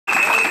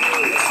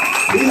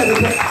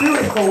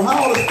Spirit's phone.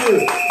 How old is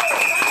Spirit?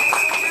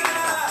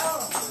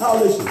 How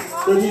old is she?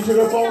 13, you took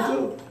her phone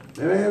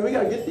too? Man, we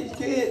got to get these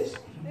kids.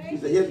 He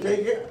said, you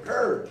take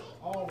care.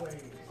 Always.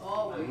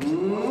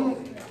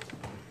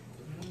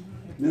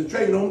 Mr.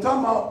 Trey, you know what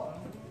I'm talking about?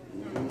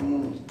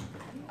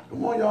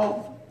 Come on,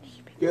 y'all.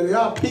 Yeah,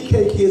 y'all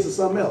PK kids or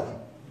something else.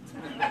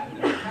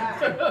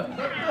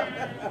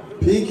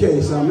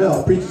 PK something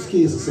else. Preacher's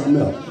kids or something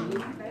else.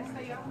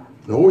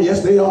 Oh,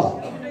 yes, they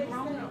are.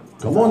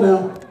 Come on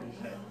now.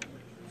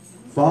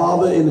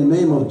 Father, in the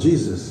name of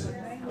Jesus,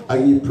 I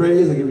give you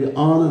praise, I give you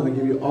honor, and I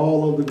give you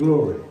all of the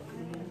glory.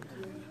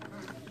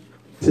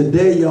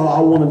 Today, y'all,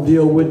 I want to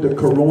deal with the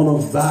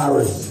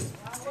coronavirus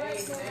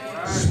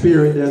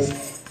spirit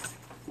that's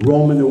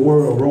roaming the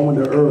world,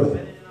 roaming the earth.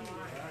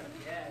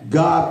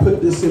 God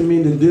put this in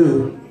me to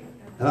do,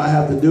 and I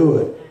have to do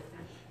it.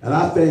 And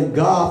I thank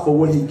God for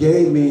what he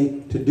gave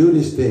me to do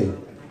this thing.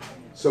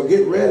 So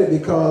get ready,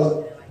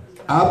 because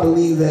I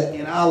believe that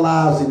in our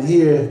lives in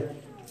here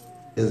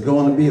is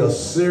going to be a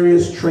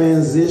serious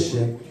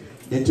transition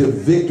into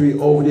victory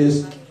over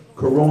this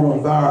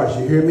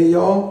coronavirus. You hear me,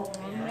 y'all?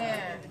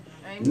 Amen.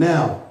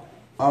 Now,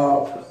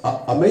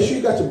 make sure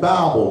you got your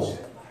Bibles,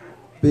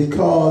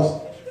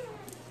 because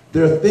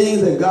there are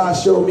things that God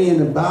showed me in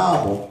the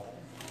Bible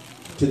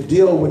to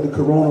deal with the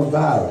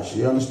coronavirus.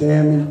 You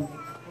understand me?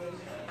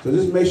 So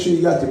just make sure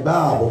you got your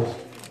Bibles.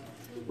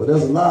 But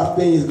there's a lot of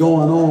things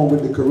going on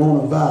with the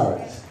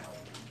coronavirus.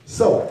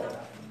 So,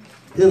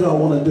 here's what I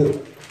want to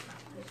do.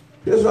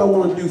 Here's what I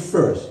want to do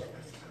first.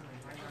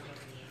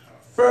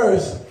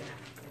 First,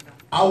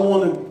 I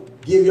want to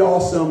give y'all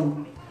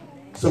some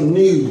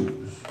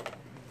news.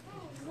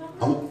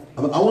 I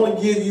want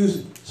to give you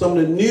some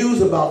of the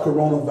news about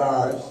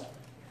coronavirus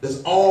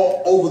that's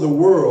all over the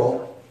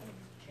world,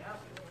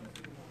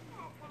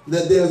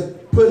 that there's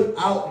putting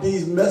out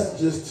these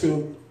messages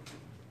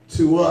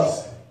to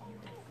us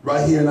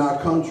right here in our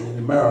country, in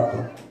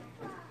America.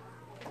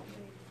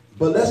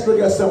 But let's look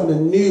at some of the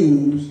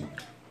news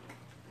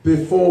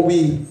before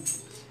we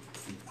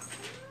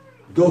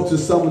go to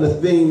some of the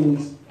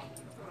things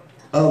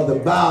of the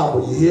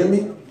Bible. You hear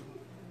me?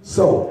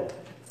 So,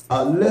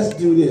 let's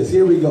do this.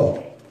 Here we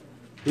go.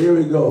 Here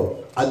we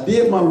go. I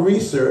did my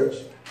research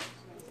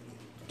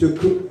to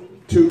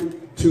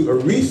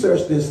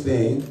research this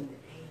thing,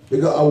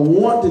 because I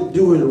want to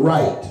do it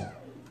right.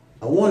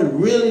 I want to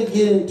really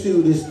get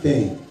into this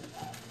thing.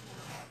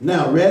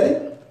 Now,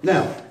 ready?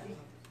 Now,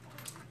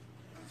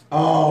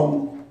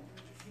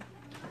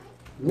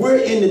 we're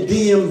in the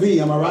DMV,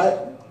 am I right?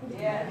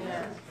 Yeah.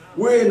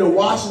 We're in the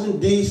Washington,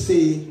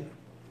 D.C.,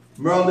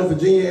 Maryland,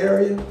 Virginia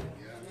area?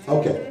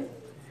 Okay.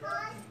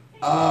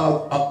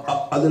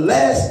 The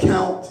last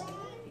count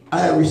I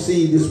had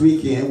received this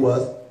weekend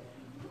was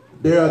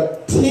there are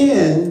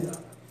 10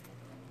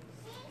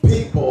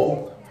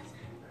 people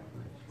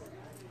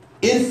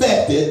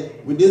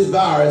infected with this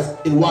virus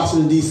in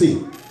Washington,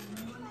 D.C.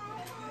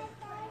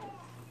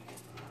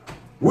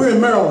 We're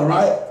in Maryland,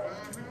 right?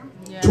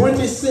 Yeah.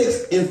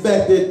 26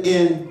 infected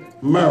in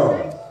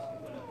Maryland.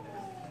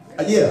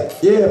 Yeah,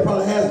 it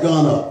probably has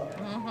gone up.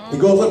 It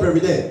goes up every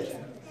day.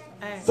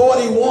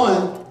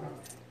 41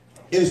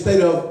 in the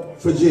state of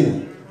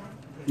Virginia.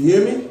 You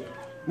hear me?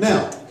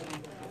 Now,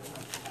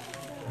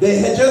 they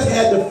had just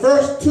had the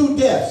first 2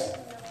 deaths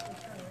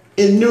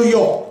in New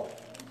York.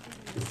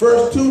 The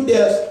first 2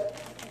 deaths,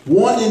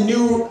 one in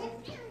New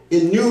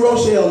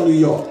Rochelle, New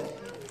York.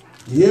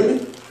 You hear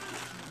me?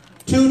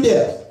 2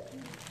 deaths.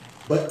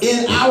 But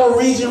in our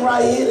region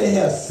right here, they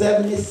have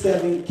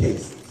 77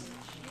 cases.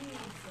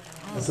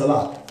 That's a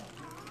lot.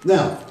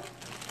 Now,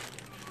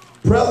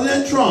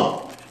 President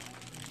Trump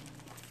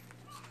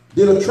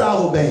did a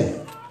travel ban.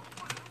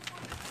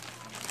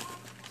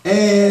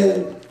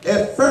 And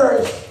at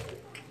first,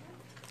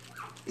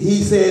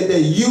 he said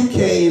that UK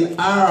and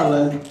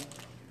Ireland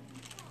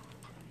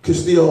could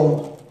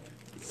still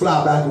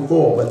fly back and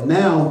forth. But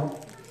now,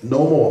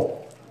 no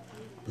more.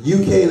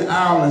 UK and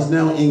Ireland is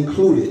now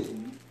included.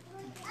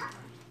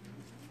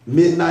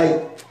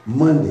 Midnight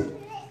Monday.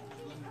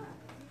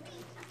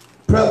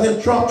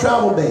 President Trump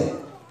travel ban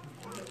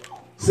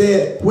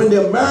said, when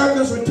the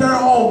Americans return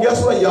home,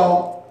 guess what,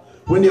 y'all?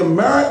 When the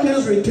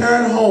Americans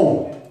return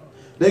home,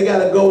 they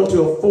got to go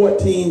into a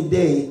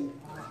 14-day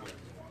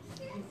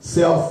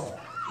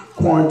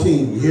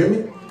self-quarantine. You hear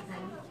me?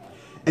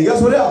 And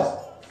guess what else?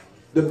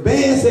 The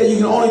ban said you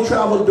can only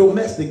travel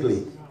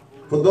domestically.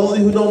 For those of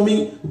you who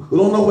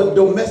don't know what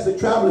domestic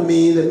traveling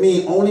means, it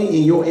means only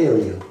in your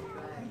area.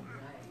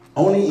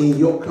 Only in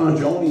your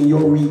country, only in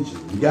your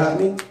region. You got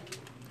me?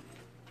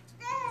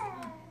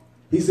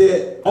 He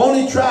said,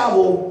 only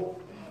travel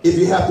if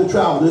you have to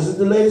travel. This is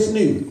the latest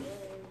news.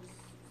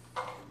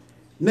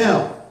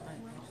 Now,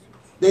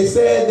 they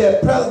said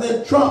that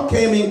President Trump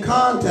came in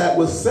contact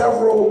with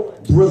several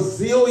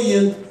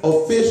Brazilian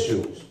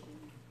officials.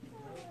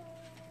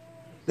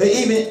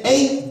 They even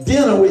ate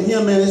dinner with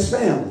him and his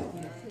family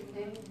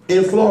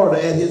in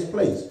Florida at his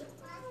place.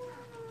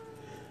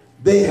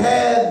 They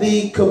had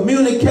the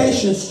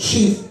communications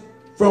chief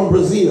from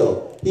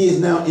Brazil. He is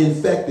now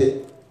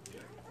infected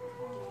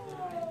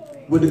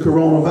with the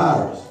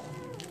coronavirus.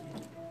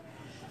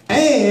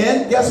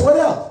 And guess what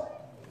else?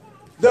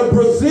 The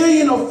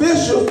Brazilian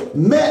officials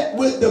met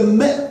with the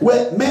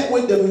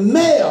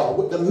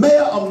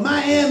mayor of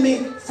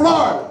Miami,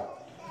 Florida.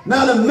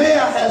 Now the mayor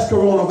has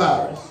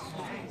coronavirus.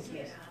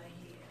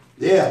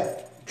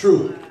 Yeah,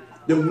 true.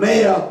 The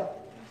mayor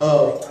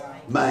of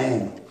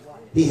Miami,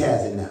 he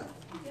has it now.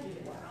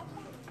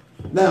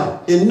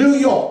 Now, in New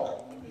York,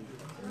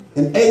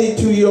 an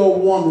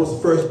 82-year-old woman was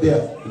the first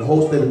death in the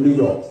whole state of New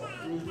York.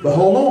 But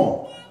hold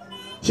on.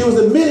 She was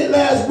admitted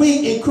last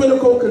week in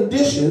critical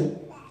condition.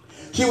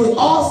 She was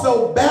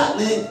also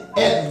battling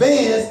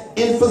advanced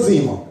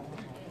emphysema.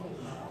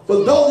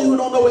 For those of you who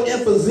don't know what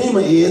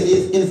emphysema is,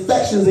 it's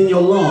infections in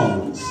your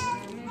lungs.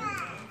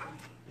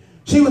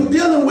 She was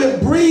dealing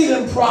with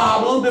breathing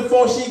problems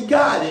before she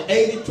got it,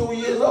 82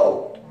 years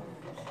old.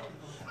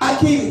 I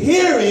keep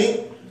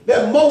hearing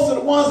that most of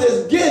the ones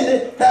that's getting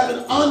it have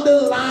an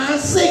underlying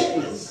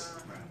sickness.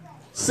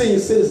 Senior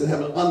citizens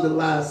have an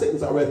underlying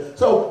sickness already.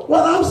 So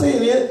what I'm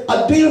saying is,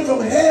 a demon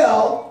from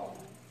hell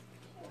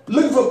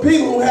looking for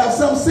people who have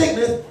some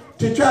sickness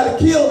to try to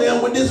kill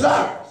them with this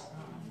virus.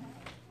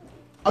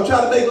 I'm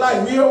trying to make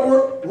life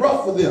real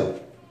rough for them.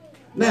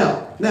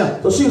 Now,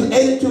 so she was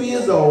 82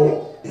 years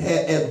old and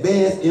had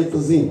advanced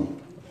emphysema,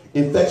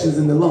 infections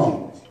in the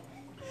lungs.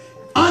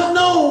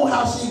 Unknown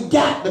how she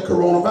got the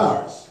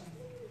coronavirus.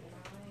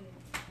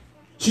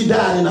 She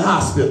died in the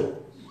hospital.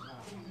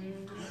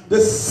 The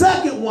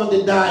second one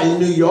that died in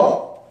New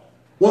York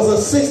was a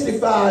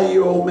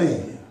 65-year-old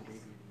man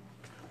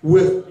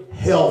with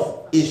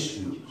health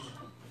issues.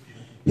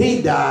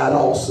 He died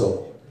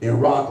also in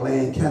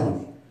Rockland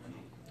County.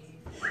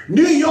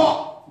 New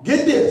York,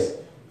 get this.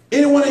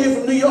 Anyone here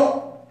from New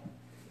York?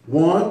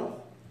 One.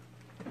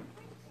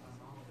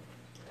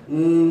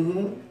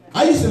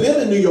 I used to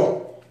live in New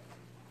York.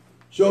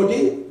 Sure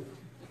did.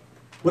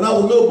 When I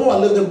was a little boy, I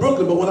lived in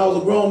Brooklyn, but when I was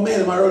a grown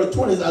man in my early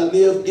 20s, I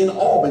lived in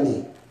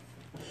Albany.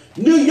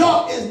 New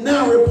York is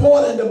now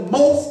reporting the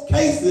most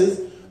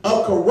cases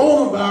of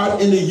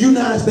coronavirus in the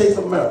United States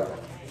of America.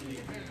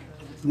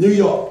 New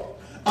York.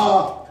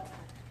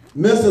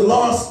 Mr.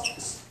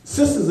 Lawrence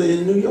sisters are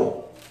in New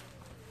York.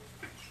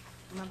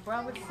 My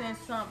brother sent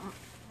something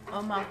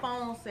on my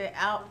phone, said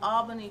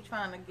Albany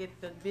trying to get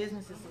the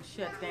businesses to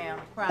shut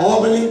down.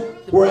 Albany,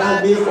 where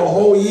I've been for a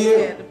whole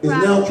year, is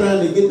now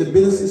trying to get the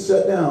businesses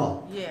shut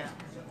down. Yeah.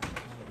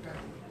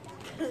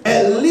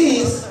 At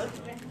least,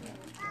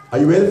 are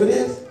you ready for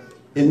this?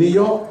 In New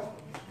York,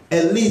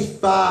 at least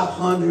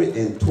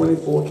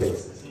 524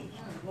 cases.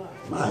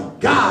 My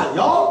God,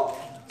 y'all.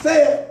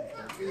 Say it.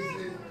 Is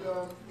it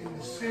in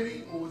the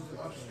city or is it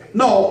upstate?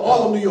 No,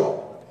 all of New York.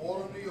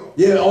 All of New York?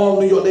 Yeah, all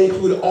of New York. They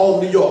included all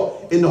of New York.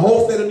 In the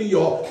whole state of New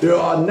York, there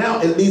are now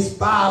at least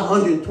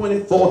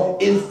 524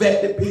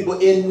 infected people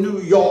in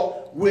New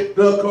York with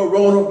the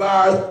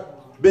coronavirus,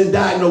 been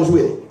diagnosed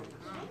with it.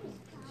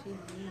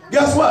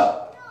 Guess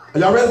what? Are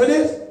y'all ready for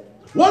this?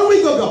 1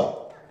 week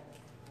ago,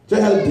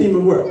 just had a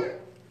demon work.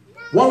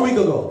 1 week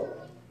ago,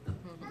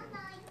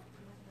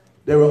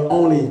 there were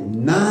only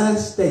 9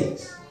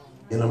 states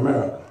in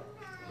America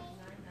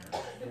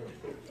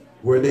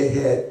where they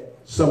had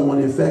someone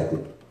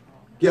infected.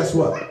 Guess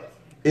what?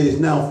 It is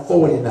now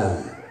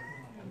 49.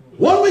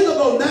 1 week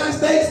ago, 9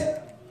 states.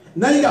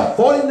 Now you got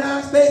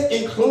 49 states,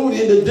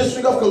 including the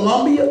District of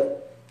Columbia.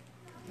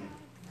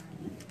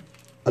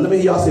 Let me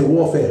hear y'all say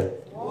warfare.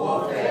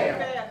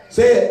 Warfare.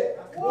 Say it.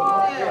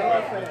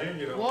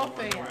 Warfare.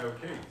 Warfare.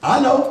 I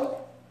know.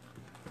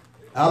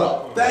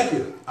 Thank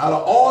you. Out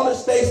of all the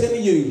states in the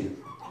union.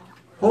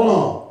 Hold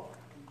on.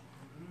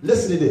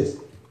 Listen to this.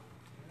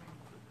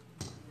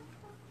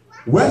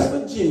 West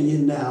Virginia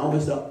now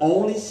is the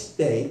only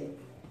state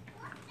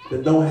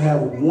that don't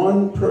have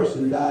one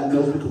person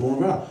diagnosed with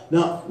coronavirus.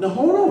 Now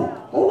hold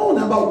on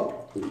now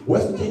about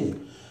West Virginia.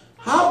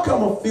 How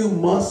come a few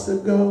months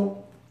ago,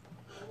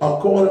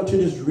 according to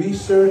this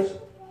research,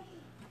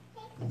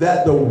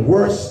 that the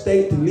worst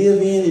state to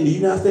live in the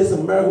United States of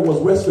America was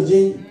West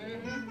Virginia?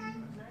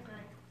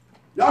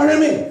 Y'all hear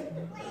me?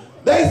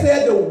 They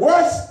said the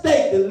worst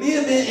state to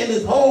live in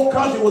this whole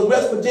country was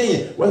West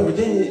Virginia. West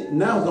Virginia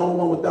now is the only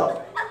one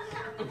without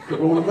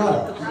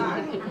coronavirus.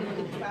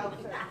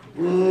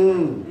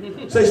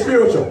 Say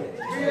spiritual.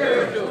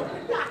 Spiritual.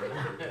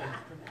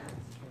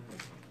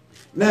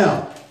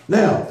 Now,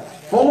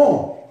 hold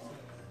on.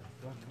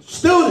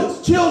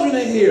 Students, children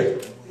in here,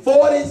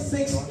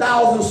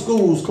 46,000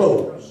 schools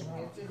closed.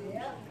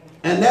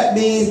 And that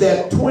means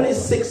that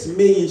 26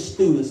 million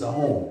students are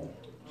home.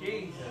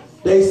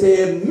 They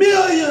said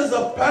millions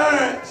of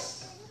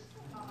parents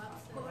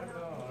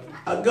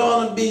are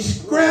going to be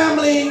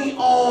scrambling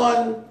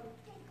on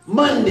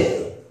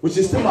Monday, which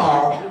is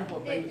tomorrow,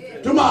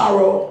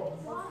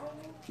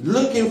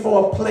 looking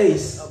for a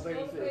place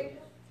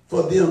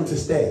for them to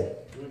stay.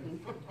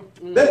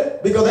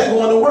 Because they're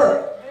going to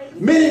work.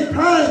 Many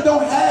parents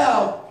don't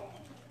have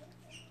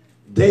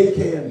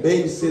daycare and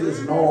babysitters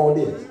and all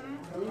this.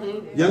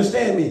 You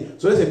understand me?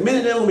 So they said many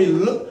of them will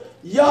be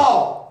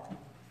y'all,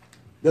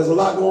 there's a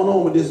lot going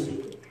on with this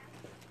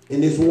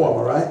in this war,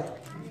 all right?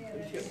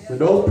 And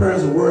those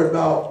parents are worried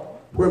about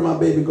where my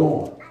baby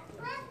going.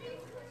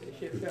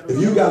 If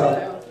you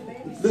got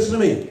listen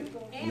to me.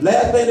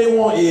 Last thing they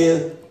want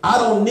is, I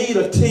don't need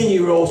a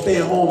 10-year-old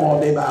staying home all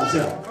day by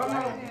himself.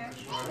 I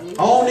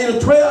don't need a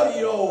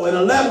 12-year-old and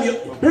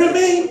 11-year-old. Hear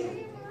me?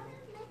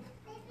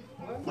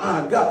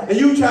 My God. And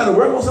you trying to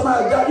work on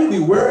somebody's job, you be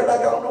worried like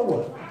I don't know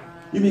what.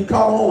 You be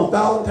calling home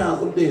 1,000 times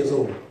for the day is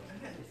over.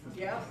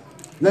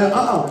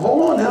 Now,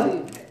 hold on now.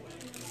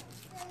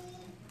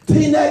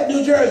 Teaneck,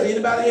 New Jersey.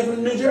 Anybody here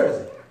from New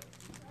Jersey?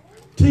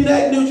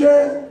 Teaneck, New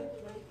Jersey?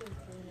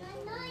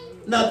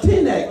 Now,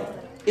 Teaneck,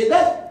 is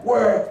that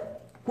where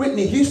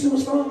Whitney Houston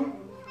was from?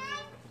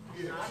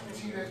 Yeah,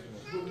 Teaneck,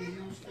 Whitney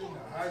Houston,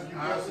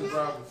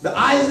 the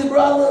Isley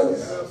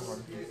Brothers?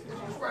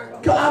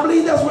 I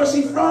believe that's where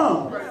she's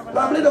from. But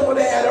I believe that's where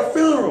they had her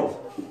funeral.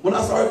 When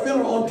I saw her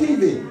funeral on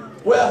TV.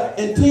 Well,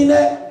 in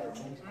Teaneck,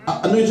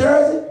 New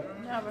Jersey,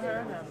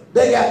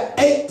 they got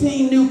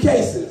 18 new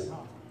cases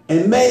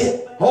and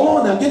made, hold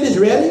on now, get this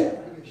ready.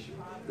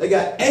 They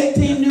got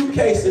 18 new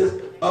cases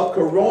of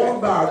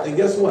coronavirus, and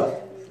guess what?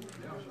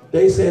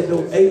 They said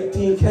those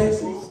 18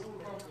 cases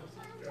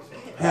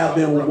have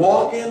been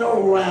walking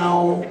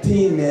around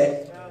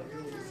Teaneck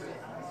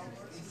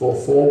for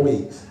 4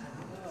 weeks,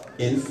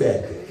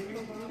 infected.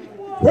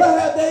 Where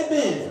have they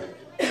been?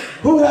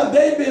 Who have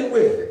they been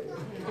with?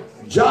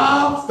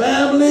 Job,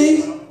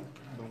 families.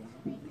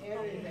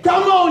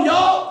 Come on,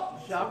 y'all.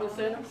 Shopping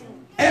center.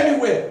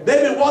 Everywhere.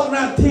 They've been walking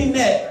around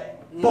Teaneck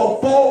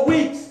for 4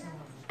 weeks.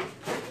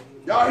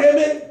 Y'all hear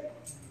me?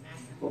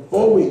 For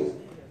 4 weeks.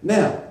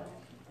 Now,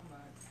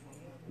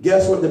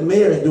 guess what the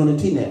mayor is doing in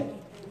Teaneck?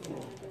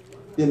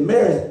 The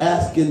mayor is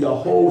asking the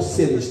whole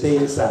city to stay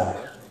inside.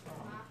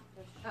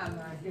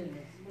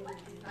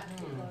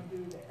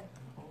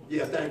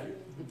 Yeah, thank you.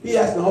 He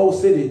asked the whole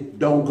city,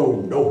 don't go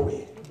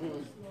nowhere.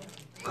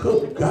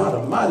 Good God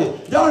Almighty.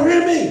 Y'all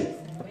hear me?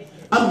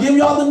 I'm giving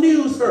y'all the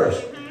news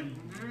first.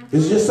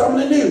 It's just some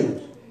of the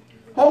news.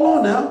 Hold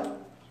on now.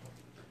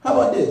 How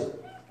about this?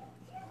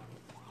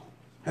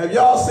 Have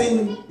y'all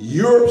seen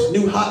Europe's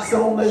new hot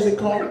zone, as they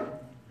call it?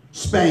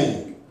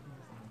 Spain.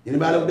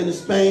 Anybody ever been to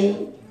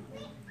Spain?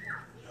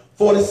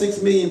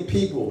 46 million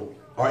people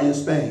are in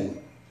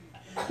Spain.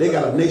 They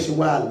got a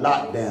nationwide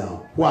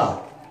lockdown. Why?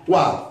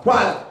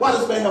 Why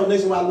does Spain have a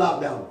nationwide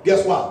lockdown?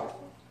 Guess what?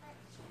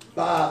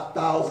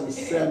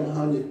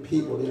 5,700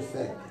 people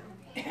infected.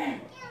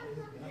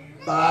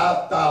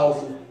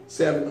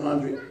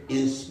 5,700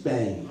 in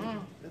Spain.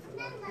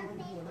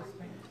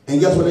 And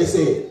guess what they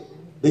said?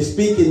 They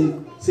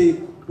speaking, see,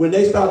 when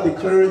they start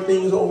declaring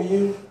things over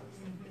you,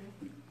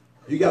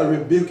 you got to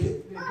rebuke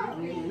it.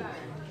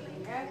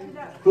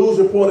 Whose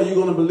report are you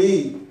going to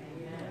believe?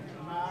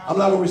 I'm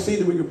not going to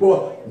receive the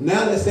report.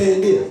 Now they're saying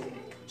this,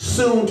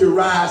 soon to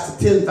rise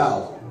to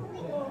 10,000.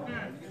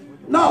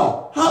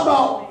 No, how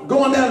about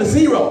going down to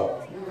 0?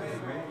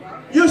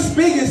 You're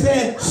speaking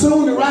saying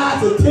soon to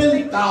rise to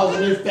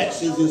 10,000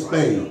 infections in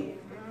Spain.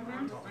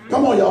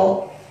 Come on,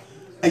 y'all.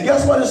 And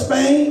guess what in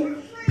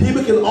Spain?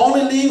 People can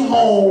only leave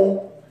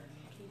home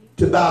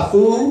to buy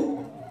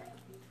food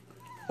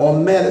or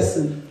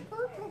medicine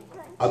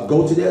or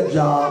go to their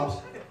jobs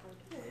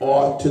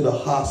or to the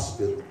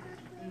hospital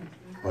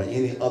or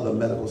any other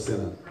medical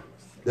center.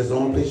 That's the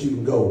only place you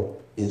can go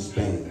in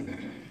Spain.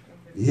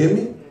 You hear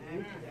me?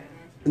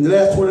 In the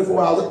last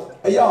 24 hours,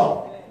 hey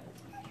y'all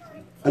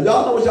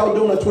know what y'all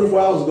doing like 24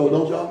 hours ago,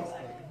 don't y'all?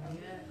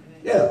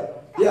 Yeah,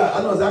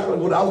 I know exactly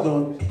what I was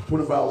doing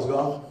 24 hours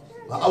ago.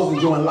 I was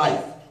enjoying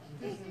life.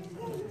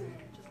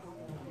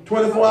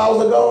 24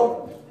 hours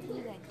ago,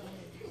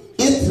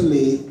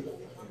 Italy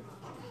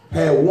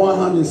had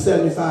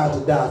 175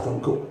 to die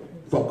from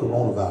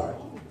coronavirus.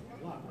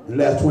 In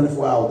the last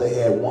 24 hours, they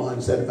had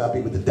 175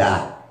 people to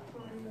die.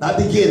 Not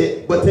to get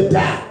it, but to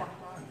die.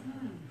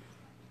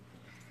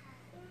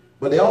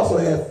 But they also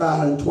had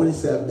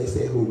 527, they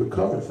said, who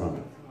recovered from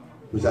it,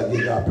 which I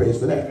give God praise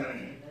for that.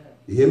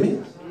 You hear me?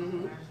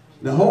 Mm-hmm.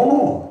 Now hold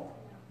on.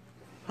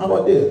 How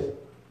about this?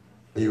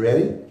 Are you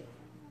ready?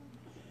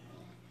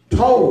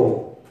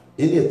 Total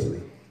in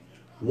Italy,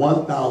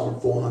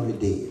 1,400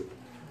 dead.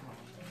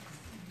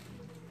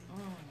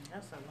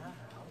 That's a lot.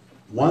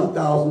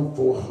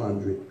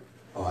 1,400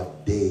 are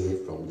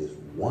dead from this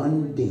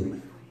one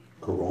demon,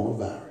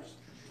 coronavirus.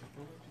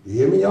 You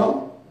hear me,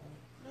 y'all?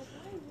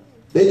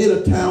 They did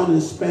a town in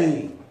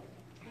Spain.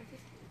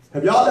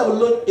 Have y'all ever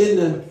looked in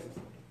the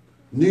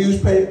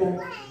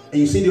newspaper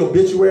and you see the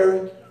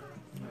obituary?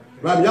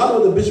 Right? Y'all know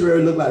what the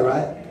obituary look like,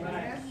 right?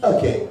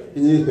 Okay,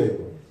 in the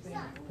newspaper.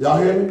 Y'all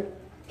hear me?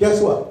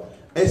 Guess what?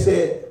 They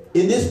said,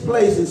 in this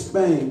place in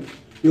Spain,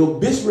 the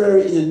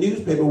obituary in the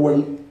newspaper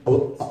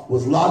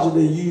was larger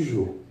than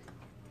usual.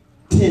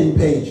 10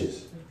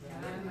 pages.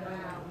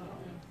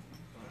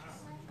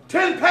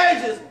 10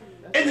 pages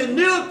in the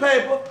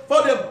newspaper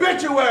for the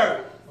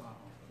obituary.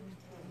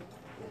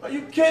 Are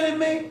you kidding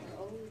me?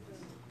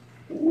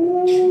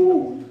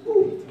 Ooh.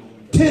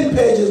 10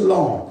 pages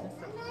long.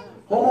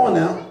 Hold on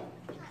now.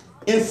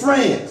 In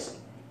France,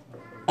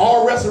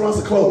 all restaurants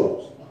are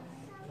closed.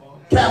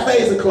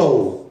 Cafes are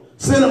closed.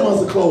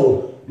 Cinemas are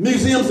closed.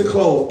 Museums are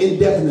closed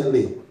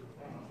indefinitely.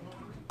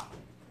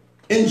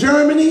 In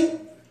Germany,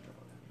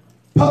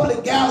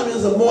 public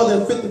gatherings of more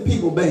than 50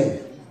 people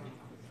banned.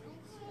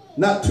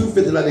 Not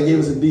 250 like they gave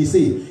us in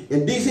D.C.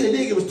 In D.C. they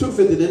did give us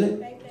 250,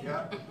 didn't it?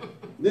 Yeah.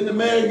 Didn't the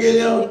mayor get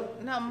him?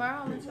 No,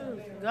 Maryland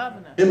too.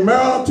 Governor. In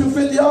Maryland,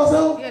 250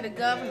 also? Yeah, the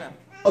governor.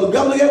 Oh, the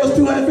governor gave us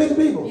 250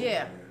 people?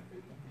 Yeah.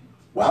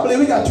 Well, I believe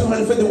we got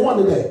 251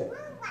 today.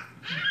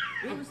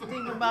 He was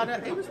thinking about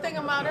us. He was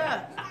thinking about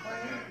us.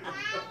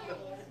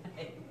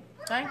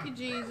 Thank you,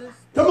 Jesus.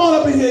 Come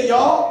on up in here,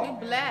 y'all.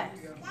 We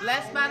blessed.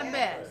 Blessed by the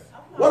best.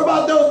 What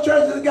about those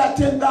churches that got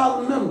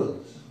 10,000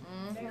 members?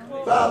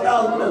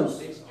 5,000 members?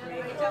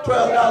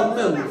 12,000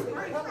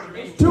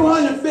 members?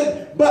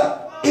 250.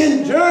 But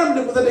in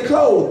Germany, because they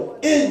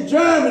closed, in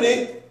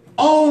Germany,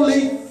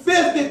 only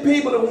 50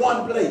 people in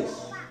one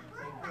place.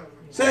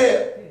 Say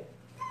it.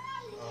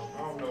 I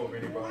don't know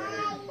if anybody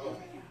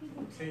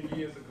had 10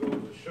 years ago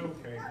the show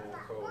came on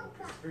called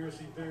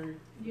Conspiracy Theory.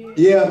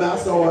 Yeah, man, I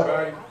saw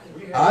it.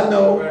 I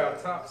know. Our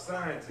top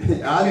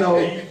scientist. I know.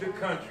 Leave the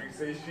country,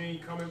 say she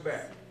ain't coming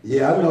back.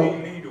 Yeah, I know.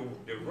 They leave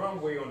the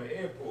runway on the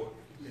airport.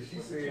 And she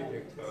said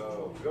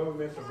that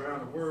governments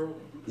around the world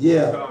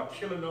start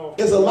killing off.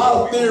 There's a lot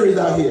of theories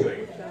out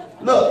here.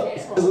 Look,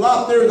 there's a lot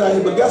of theories out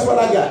here, but guess what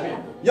I got?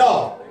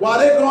 Y'all, while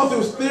they're going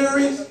through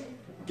theories,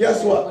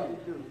 guess what?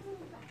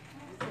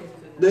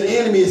 The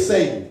enemy is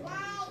Satan.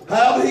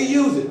 However he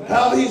uses it,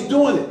 however he's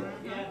doing it.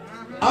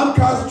 I'm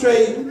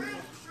concentrating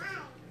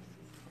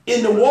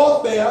in the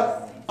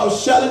warfare of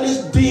shutting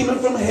this demon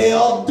from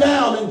hell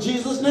down in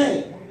Jesus'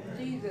 name.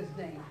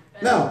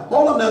 Now,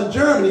 hold on now,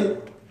 Germany,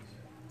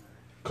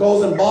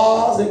 closing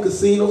bars and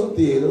casinos and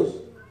theaters.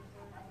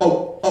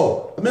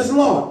 Mr.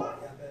 Lauren,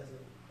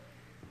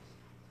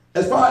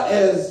 as far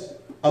as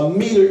a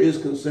meter is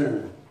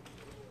concerned,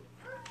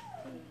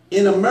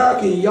 in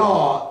American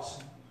yards,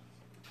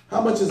 how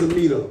much is a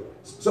meter?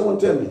 Someone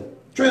tell me.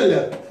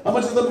 Trinidad, how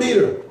much is a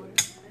meter?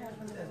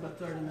 About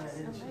 39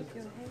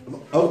 inches.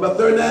 Oh, about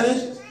 39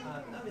 inches?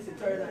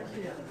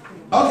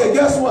 Okay,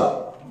 guess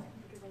what?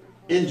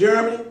 In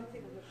Germany,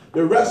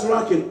 the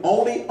restaurant can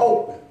only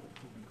open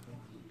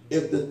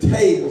if the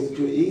tables that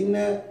you're eating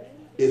at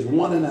is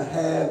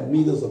 1.5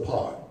 meters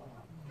apart.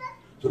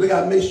 So they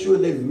got to make sure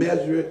they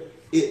measure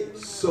it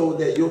so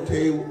that your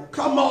table...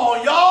 Come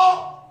on,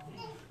 y'all!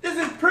 This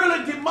is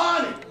purely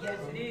demonic. Yes,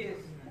 it is.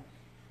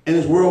 And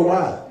it's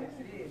worldwide.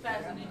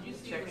 Pastor, did you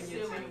see what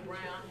Sylvia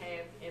Brown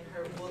had in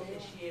her book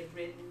that she had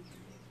written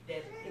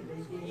that in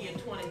the year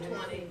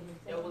 2020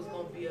 there was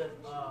going to be a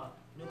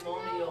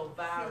pneumonia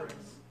virus?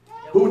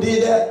 Who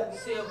did that?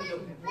 Sylvia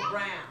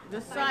Brown.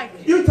 The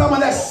psychic. You talking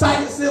about that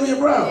psychic Sylvia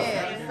Brown?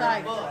 Yeah, the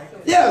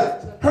psychic.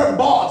 Yeah, her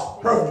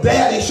boss, her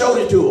daddy showed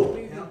it to her.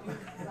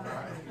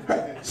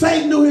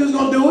 Satan knew he was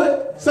going to do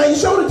it. Satan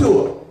showed it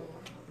to her.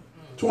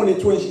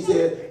 2020, she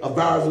said a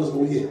virus was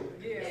going to hit.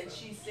 And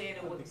she said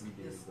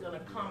it's going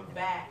to come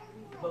back,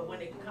 but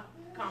when it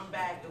come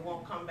back, it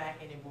won't come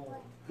back anymore.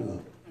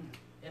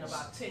 In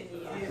about 10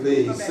 years.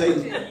 Please,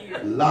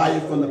 Satan, liar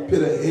from the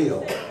pit of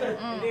hell.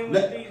 And then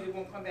when it leaves, it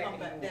won't come back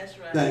anymore. That's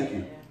right. Thank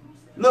you.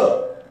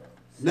 Look,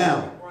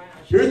 now,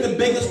 here's the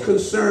biggest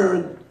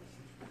concern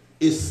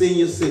is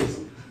senior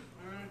citizens.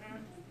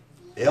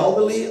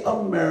 Elderly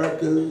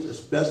Americans,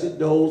 especially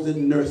those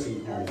in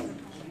nursing homes.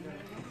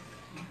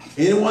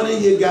 Anyone in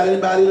here got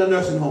anybody in a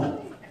nursing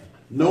home?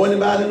 Know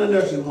anybody in a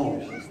nursing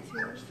home?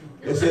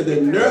 They said the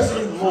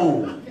nursing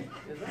home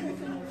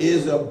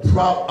is a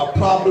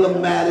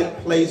problematic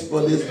place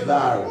for this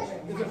virus.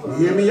 You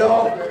hear me,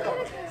 y'all?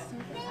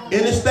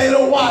 In the state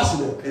of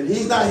Washington, and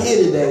he's not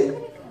here today.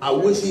 I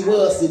wish he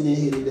was sitting in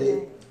here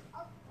today.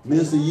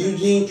 Minister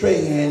Eugene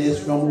Trahan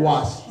is from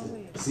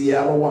Washington,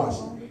 Seattle,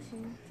 Washington.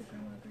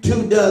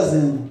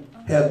 24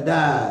 have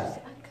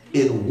died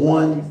in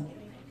one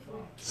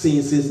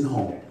senior citizen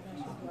home.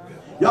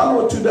 Y'all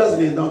know what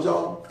 24 is, don't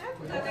y'all?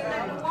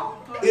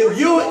 If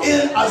you're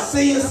in a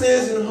senior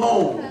citizen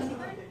home,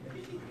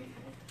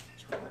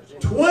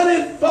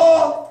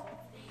 24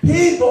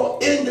 people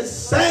in the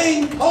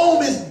same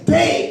home is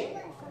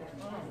dead.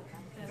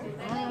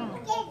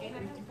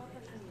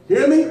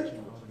 Hear me?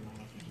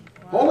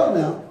 Hold up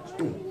now.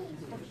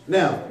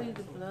 Now,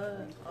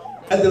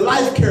 at the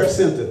Life Care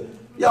Center,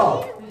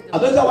 y'all, I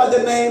don't know about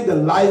that name, the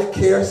Life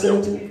Care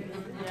Center.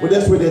 Well,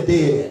 that's where they're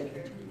dead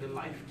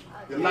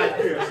at. The Life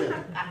Care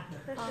Center.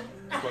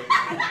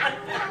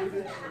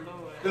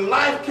 The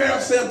Life Care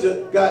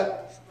Center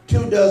got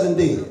 24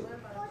 dead.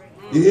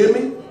 You hear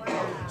me?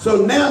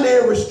 So now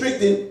they're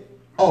restricting,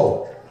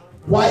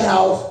 White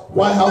House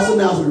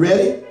announcement,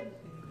 ready?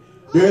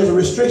 There is a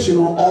restriction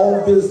on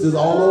all visitors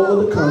all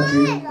over the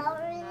country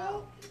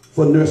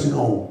for nursing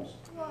homes.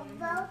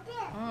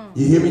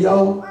 You hear me,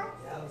 y'all?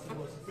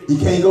 You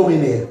can't go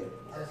in there.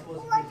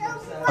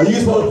 Are you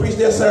supposed to preach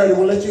there Saturday?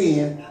 We'll let you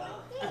in.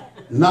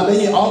 Not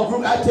letting you all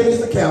group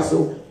activities to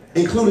council,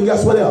 including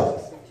guess what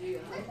else?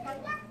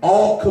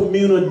 All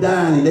communal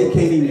dining. They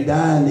can't even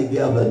dine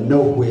together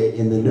nowhere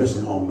in the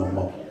nursing home no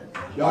more.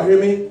 Y'all hear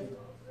me?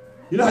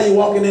 You know how you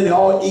walking in, they're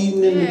all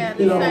eating and, Yeah,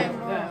 you know. same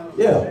room.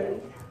 Yeah.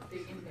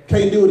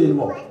 Can't do it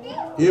anymore.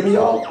 Hear me,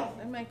 y'all?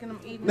 They're making them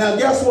eat. Now,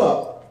 guess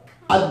what?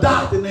 A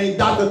doctor named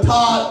Dr.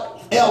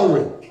 Todd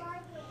Ellery.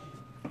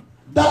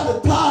 Dr.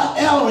 Todd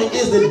Ellery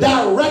is the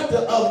director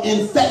of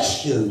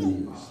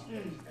infections,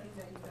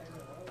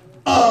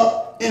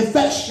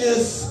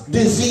 infectious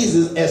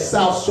diseases at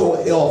South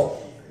Shore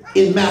Health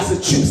in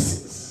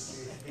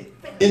Massachusetts,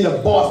 in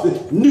the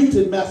Boston,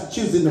 Newton,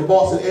 Massachusetts, in the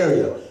Boston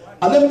area.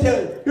 Let me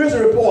tell you, here's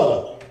a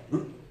reporter.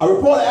 A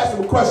reporter asked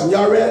him a question.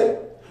 Y'all ready?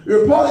 The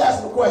reporter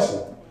asked him a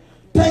question.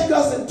 Take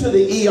us into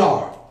the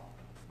ER.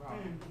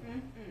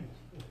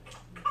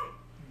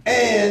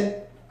 And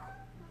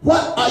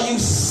what are you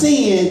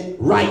seeing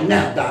right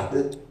now,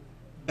 doctor?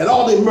 At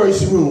all the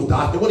emergency rooms,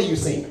 doctor, what are you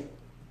seeing?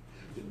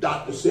 The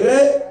doctor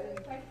said,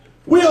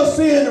 we are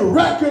seeing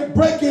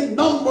record-breaking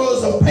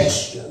numbers of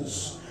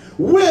patients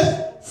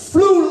with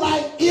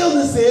flu-like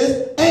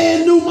illnesses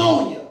and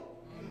pneumonia.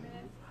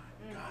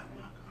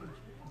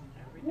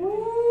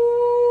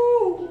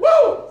 Woo!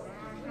 Woo!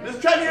 Let's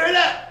try to hear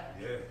that.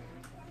 Yeah.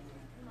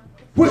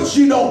 Which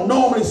you don't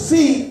normally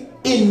see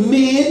in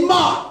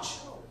mid-March,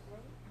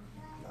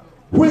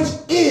 which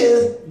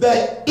is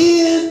the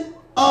end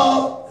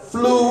of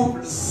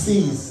flu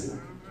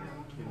season.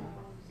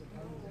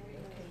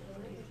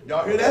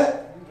 Y'all hear that?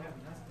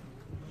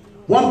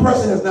 One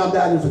person has now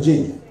died in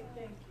Virginia.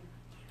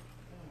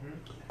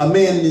 A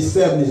man in his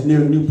 70s near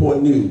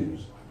Newport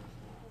News.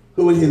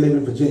 Who in here live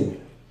in Virginia?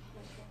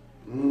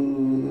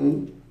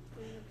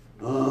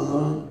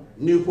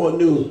 Newport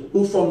News.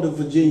 Who from the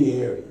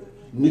Virginia area?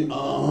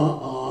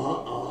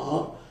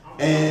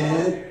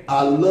 And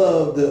I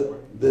love the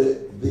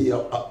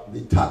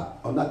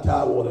top, not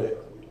Tidewater.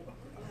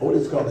 What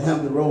is it called? The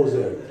Hampton Roads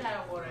area.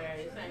 Tidewater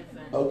area, same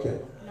thing.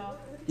 Okay.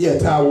 Yeah,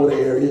 Tidewater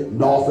area,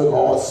 Norfolk,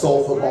 all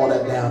Suffolk, all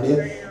that down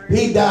there.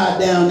 He died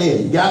down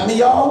there. You got me,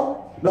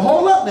 y'all? Now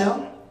hold up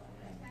now.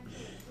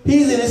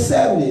 He's in his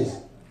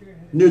 70s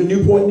near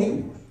Newport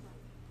News.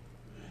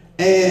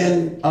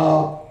 And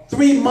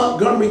 3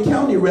 Montgomery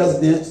County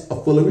residents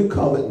are fully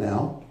recovered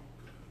now,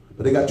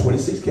 but they got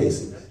 26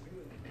 cases.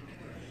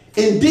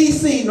 In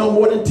D.C., no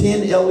more than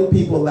 10 elderly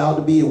people allowed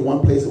to be in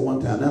one place at one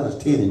time. Now there's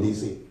 10 in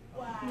D.C.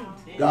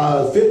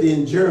 Wow. 50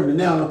 in Germany.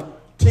 Now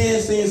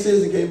 10 senior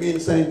citizens can't be in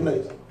the same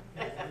place.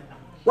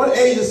 What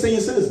age is senior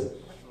citizen?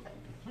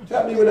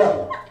 Help me with that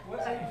one.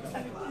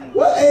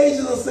 What age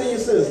is a senior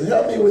citizen?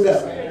 Help me with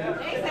that one.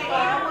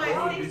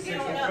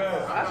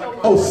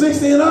 Oh,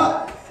 60 and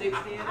up?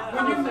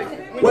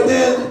 Well,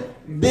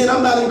 then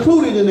I'm not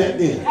included in that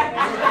then.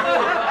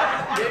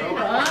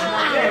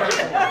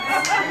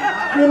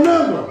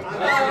 Remember,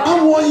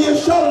 I'm 1 year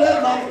short of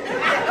that number.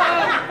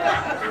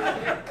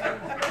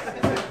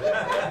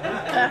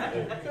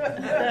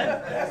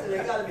 They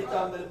gotta be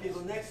talking to the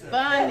people next to them.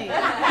 Funny.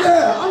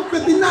 Yeah, I'm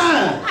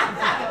 59.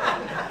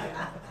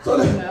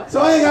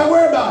 So I ain't got to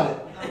worry about it.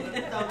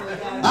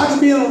 I can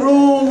be in a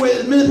room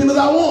with as many people as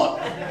I want.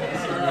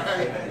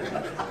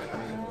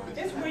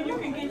 It's when you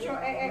can get your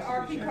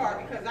AARP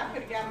card, because I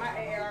could have got my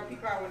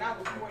AARP card when I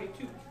was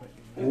 42.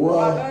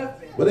 Well,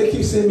 they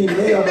keep sending me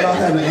mail, but I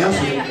haven't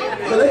answered.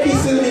 But they keep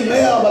sending me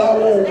mail, but I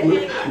won't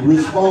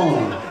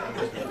respond.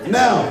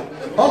 Now,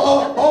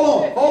 hold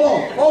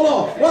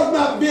on. What's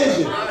my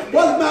vision?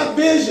 What's my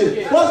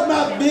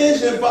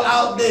vision for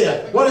out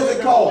there? What is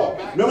it called?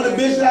 Remember the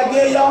vision I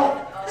gave y'all?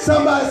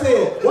 Somebody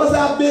said, what's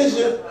our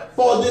vision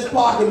for this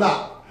parking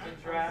lot?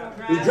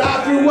 The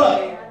drive-through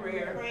what?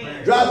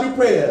 Drive-through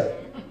prayer.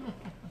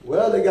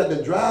 Well, they got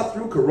the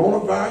drive-through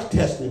coronavirus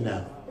testing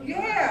now.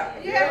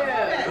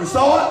 Yeah. You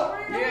saw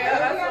it?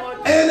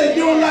 And they're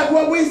doing like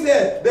what we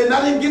said. They're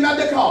not even getting out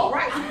their car.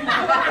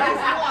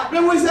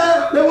 Remember what we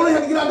said? They won't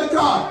even have to get out their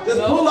car.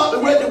 Just pull up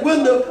and wait at the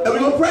window and we're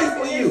going to pray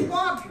for you.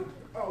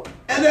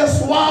 And they're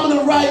swabbing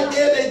them right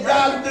there. They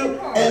drive through.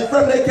 And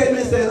first they came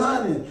in and said,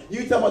 honey,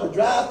 you talking about the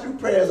drive-through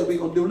prayers that we're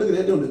going to do. Look at,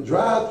 they're doing the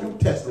drive-through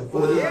testing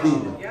for this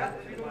demon.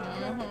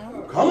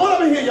 Come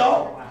on over here,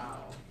 y'all.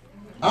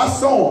 I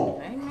saw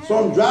them.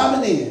 Saw them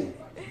driving in.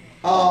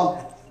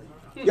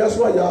 Guess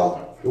what,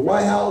 y'all? The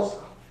White House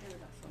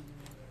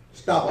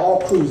stopped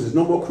all cruises.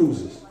 No more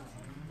cruises.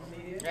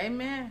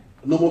 Amen.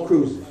 No more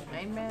cruises.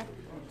 Amen.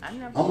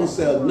 I'm going to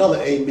say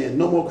another amen.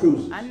 No more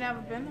cruises. I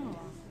never been on.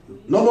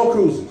 No more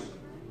cruises.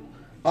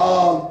 The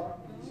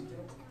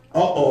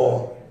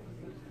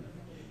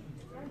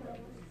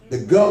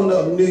governor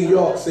of New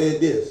York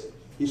said this.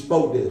 He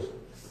spoke this.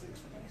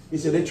 He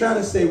said, they're trying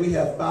to say we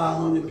have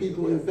 500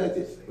 people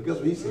infected. But guess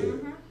what he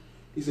said?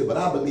 He said, but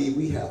I believe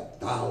we have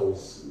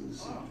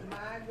thousands.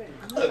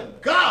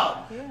 Good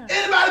God. Yeah.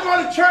 Anybody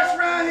going to church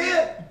around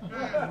here?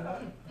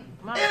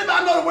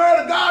 Anybody know the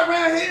word of God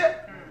around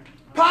here?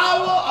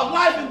 Power of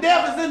life and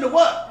death is in the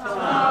what?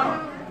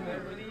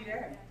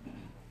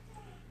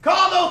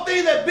 Call those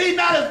things that be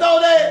not as though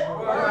they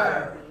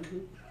were.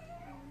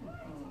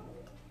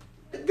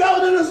 The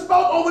governor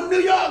spoke over New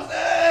York.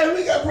 Hey,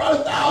 we got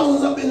probably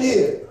thousands up in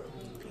here.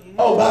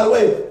 Oh, by the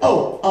way,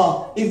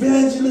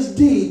 Evangelist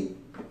D.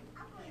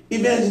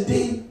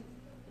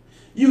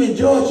 You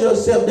enjoyed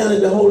yourself down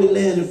at the Holy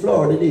Land in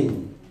Florida, didn't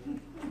you?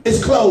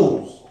 It's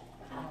closed.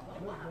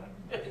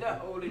 The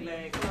Holy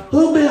Land closed.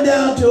 Who been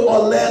down to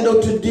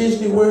Orlando to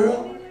Disney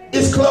World?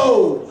 It's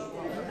closed.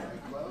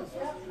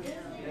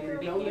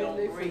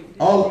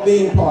 All the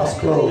theme parks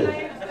closed.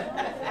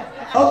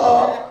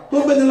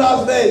 Who been to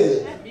Las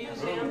Vegas?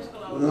 Museums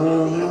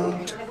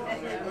closed.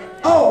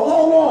 Oh,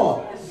 hold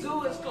on. The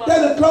zoo is closed. They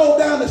done closed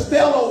down the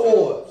Stella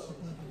Awards.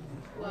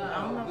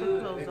 I'm not gonna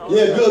close all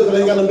Yeah, good, because they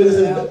ain't got no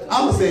business.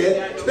 I'm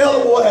saying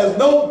Stella Award has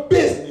no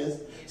business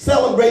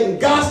celebrating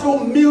gospel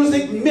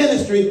music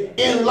ministry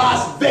in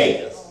Las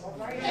Vegas.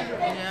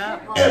 Yeah.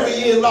 Every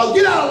year,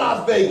 get out of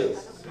Las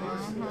Vegas.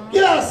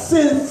 Get out of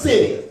Sin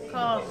City.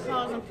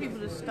 Causing people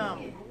to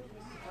stumble.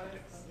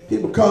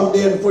 People come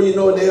there before you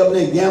know it, they're up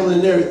there gambling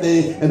and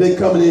everything, and they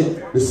coming in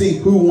to see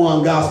who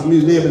won gospel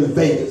music. They live in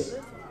Vegas.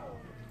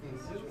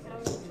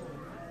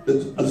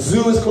 The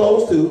zoo is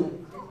closed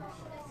too.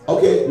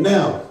 Okay,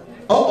 now,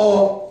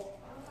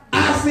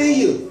 I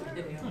see you.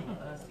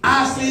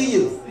 I see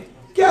you.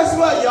 Guess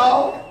what,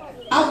 y'all?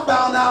 I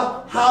found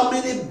out how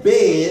many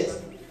beds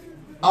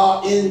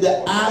are in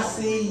the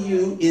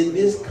ICU in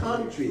this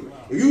country.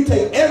 If you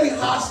take every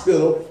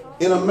hospital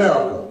in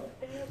America,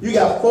 you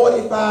got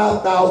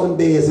 45,000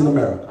 beds in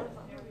America.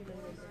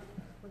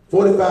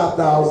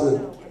 45,000,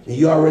 and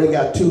you already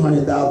got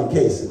 200,000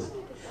 cases.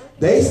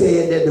 They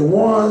said that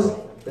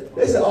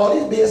they said all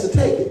these beds are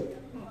taken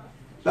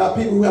by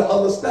people who have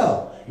other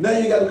stuff. Now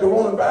you got the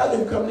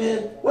coronavirus coming in.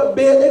 What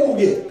bed they gonna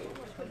get?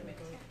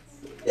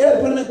 Yeah,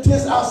 they put them in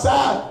tents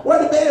outside.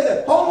 Where the beds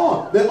at? Hold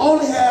on. They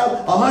only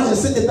have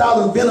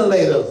 160,000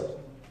 ventilators.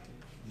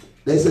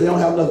 They said they don't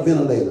have enough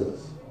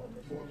ventilators.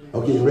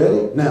 Okay, you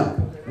ready? Now.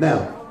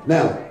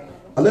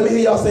 Let me hear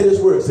y'all say this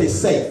word. Say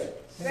safe.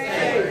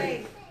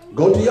 Safe.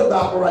 Go to your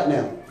Bible right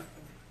now.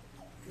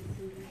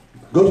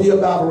 Go to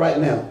your Bible right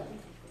now.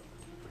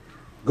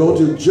 Go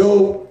to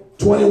Job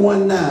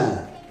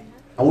 21:9.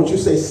 I want you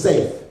to say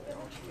safe.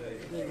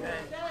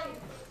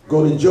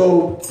 Go to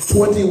Job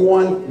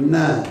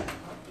 21:9.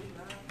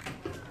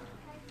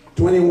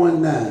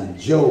 21:9.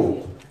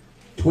 Job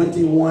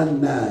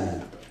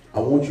 21:9. I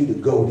want you to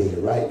go there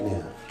right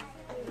now.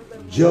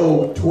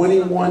 Job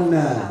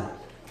 21:9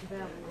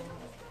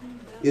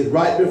 is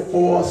right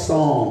before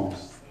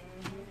Psalms.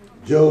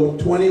 Job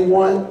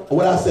 21.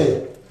 What I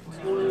say?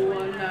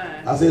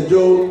 21:9. I said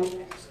Job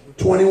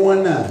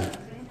 21:9.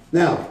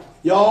 Now,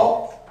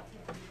 y'all,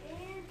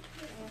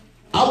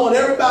 I want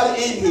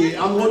everybody in here,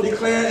 I'm going to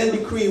declare and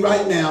decree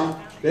right now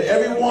that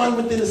everyone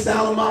within the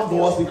sound of my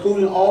voice,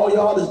 including all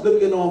y'all that's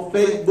looking on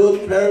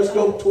Facebook,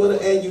 Periscope, Twitter,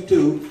 and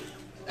YouTube,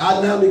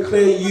 I now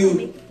declare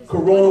you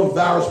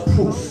coronavirus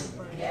proof.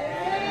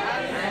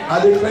 I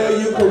declare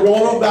you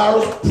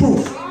coronavirus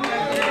proof.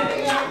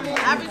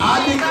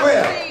 I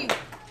declare,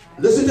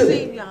 listen to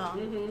me,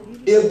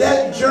 if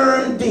that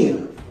germ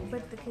demon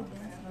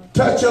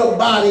touch your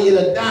body,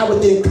 it'll die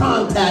within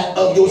contact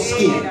of your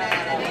skin.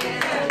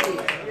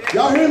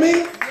 Y'all hear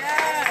me?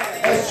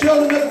 As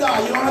children of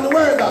God, you don't have to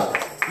worry about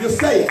it. You're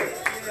safe.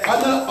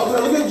 Okay,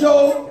 look at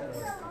Job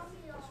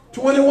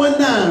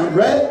 21:9.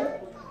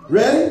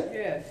 Ready?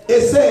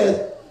 It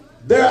says,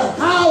 their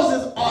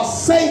houses are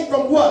safe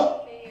from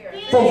what?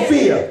 From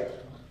fear.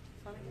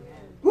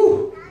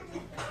 Whew.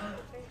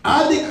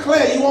 I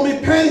declare, you won't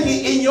be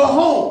panicking in your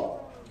home.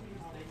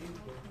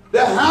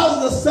 Their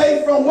houses are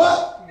safe from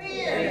what?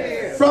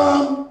 Fear.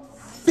 From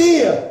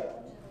fear.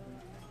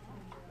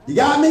 You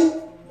got me?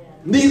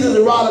 Neither is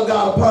the rod of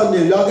God upon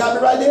them. Y'all got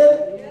me right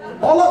there? Yeah.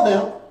 Hold up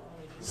now.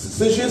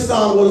 Since your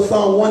Psalm, go to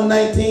Psalm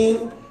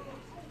 119,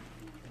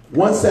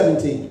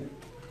 117.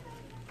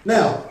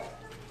 Now,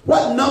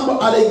 what number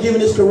are they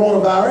giving this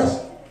coronavirus?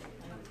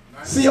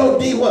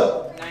 COD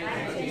what?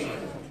 19.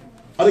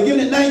 Are they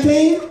giving it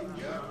 19?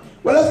 Yeah.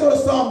 Well, let's go to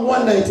Psalm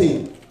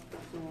 119.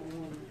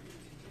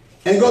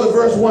 And go to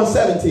verse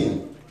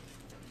 117.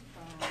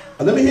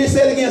 Let me hear you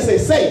say it again. Say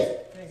safe.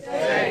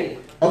 Safe.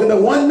 Okay, the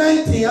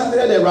 119, I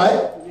said that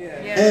right?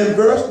 And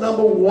verse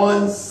number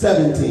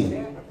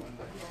 117.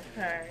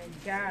 Okay,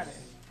 got it.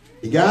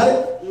 You got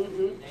it?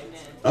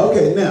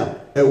 Okay, now,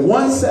 at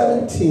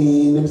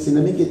 117,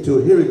 let me get to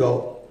it. Here we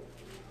go.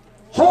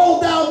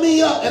 Hold thou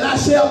me up, and I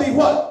shall be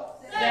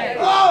what? Safe.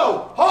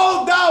 Oh,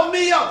 hold thou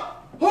me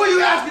up. Who are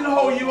you asking to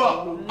hold you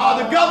up?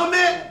 The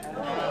government?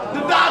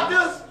 The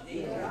doctors?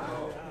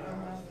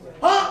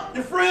 Huh?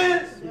 Your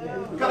friends?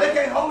 Because they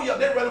can't hold you up.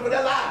 They're running for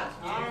their lives.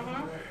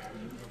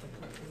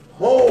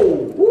 Oh,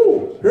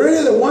 woo. Here it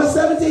is at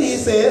 117.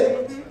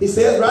 He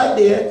says right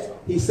there,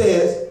 he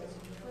says,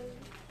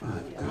 my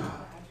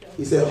God.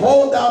 He said,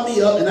 hold thou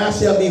me up, and I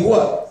shall be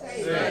what?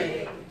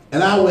 Safe.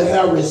 And I will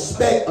have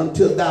respect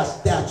until thy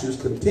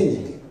statutes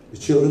continue. The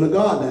children of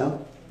God now.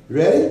 You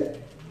ready?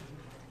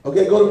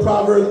 Okay, go to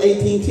Proverbs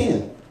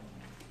 18:10.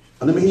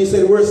 And let me hear you say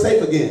the word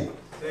safe again.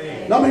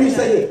 Safe. Now let me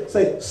hear you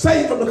say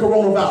safe from the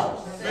coronavirus.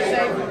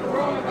 Safe from the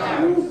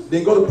coronavirus.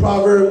 Then go to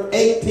Proverbs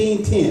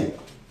 18:10.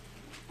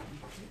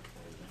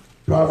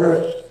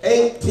 Proverbs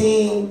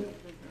 18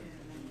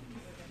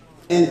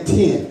 and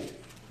 10.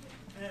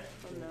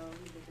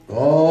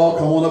 Oh,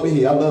 come on up in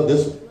here. I love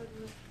this one.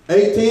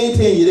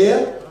 18:10, you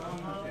there?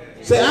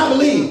 Say, I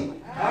believe.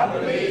 I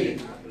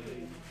believe.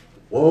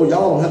 Well,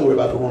 y'all don't have to worry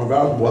about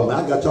coronavirus. Well,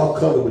 I got y'all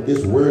covered with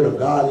this word of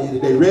God here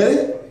today.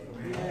 Ready?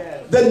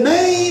 Yes. The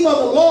name of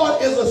the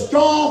Lord is a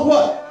strong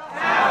what?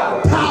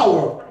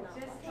 Tower.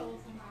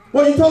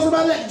 Well, you told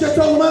somebody that? You just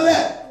told somebody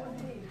that.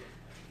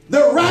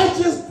 The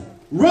righteous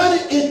run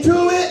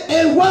into it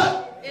and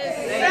what?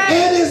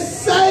 It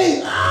is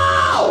safe.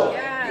 Ow!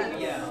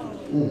 Yes.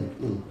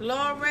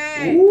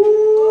 Glory.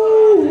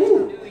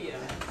 Ooh.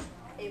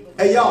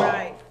 Hey, y'all.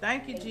 Right.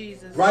 Thank you,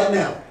 Jesus. Right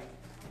now,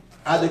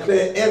 I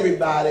declare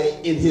everybody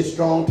in his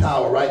strong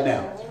tower right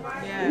now.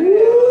 Yeah.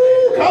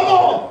 Woo,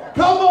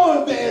 come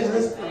on,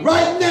 evangelist.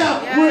 Right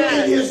now,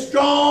 we're in his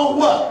strong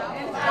what?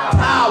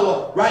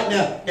 Tower right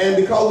now. And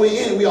because we're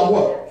in it, we are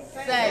what?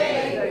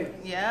 Safe.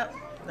 Yep.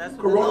 That's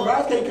what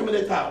Coronavirus can't come in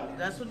that tower.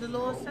 That's what the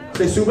Lord said.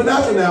 Say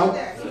supernatural now.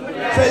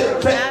 Say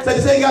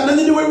this ain't got nothing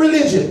to do with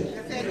religion.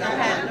 It don't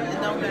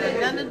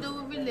have nothing to do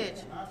with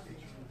religion.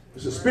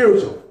 It's a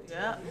spiritual.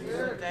 Yep.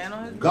 Stand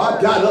on his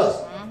God got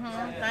us.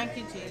 Thank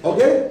you, Jesus.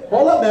 Okay?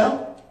 Hold up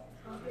now.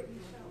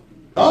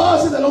 Oh,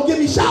 sister, don't get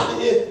me shouting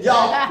here.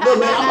 Y'all, look,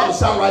 man, I'm about to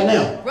shout right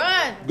now.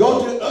 Run.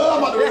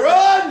 I'm about to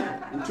run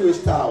into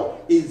his tower.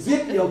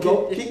 Ezekiel,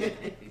 go to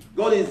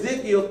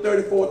Ezekiel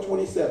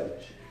 34:27.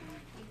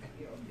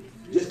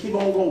 Just keep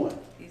on going.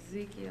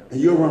 Ezekiel.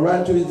 And you'll run right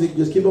into Ezekiel.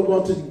 Just keep on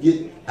going to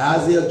get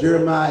Isaiah,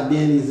 Jeremiah, and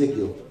then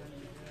Ezekiel.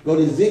 Go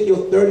to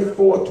Ezekiel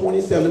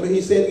 34:27. Let me hear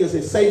you say it again.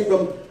 Say, safe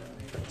from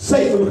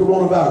the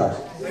coronavirus.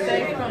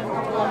 Safe from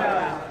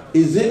coronavirus.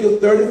 Ezekiel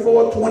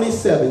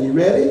 34:27. You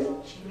ready?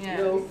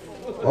 Yeah.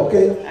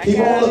 Okay. Keep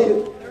on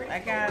looking. I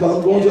got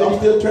Because I'm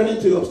still turning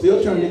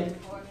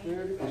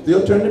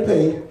the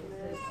page.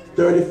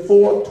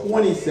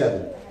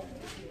 34:27.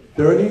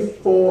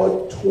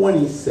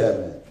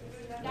 34:27.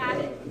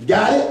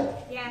 Got it?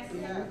 Yes.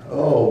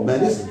 Oh,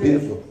 man, this is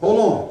beautiful. Hold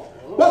on.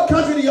 What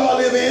country do y'all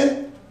live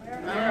in?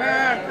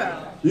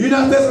 America. The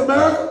United States of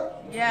America?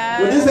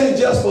 Yeah. Well, this ain't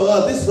just for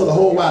us. This is for the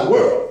whole wide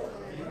world.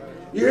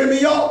 You hear me,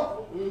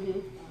 y'all?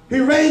 He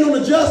reigned on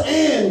the just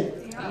and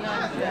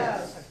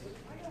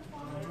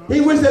he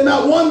wished that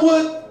not one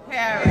would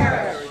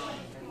Perish.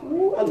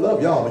 Ooh, I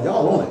love y'all, but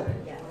y'all on it.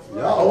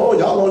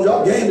 Y'all on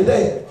y'all game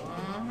today.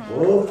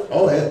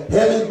 Oh,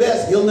 heaven's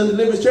best, Healing and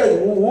Deliverance Church.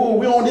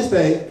 We on this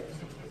thing.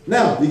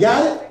 Now, you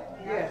got it?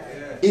 Yeah.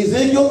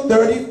 Ezekiel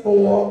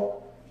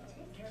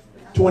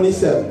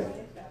 34:27.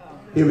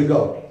 Here we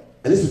go.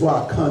 And this is for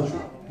our country.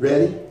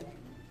 Ready?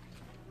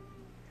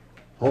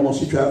 Hold on,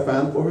 she tried to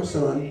find it for her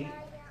son.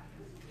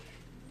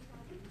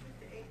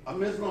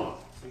 Miss Lawrence.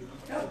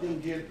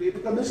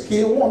 Because this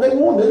kid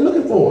they're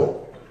looking for it.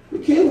 The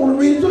kid want to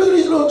read it. Look at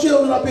these little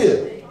children up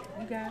here.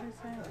 You got it,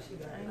 Sam?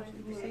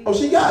 Oh,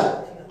 she got it.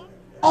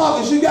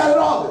 August, you got it,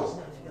 August.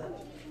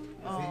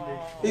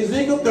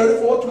 Ezekiel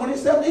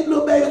 34:27. These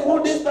little babies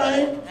want this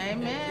thing.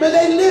 Amen. Man,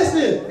 they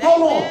listen.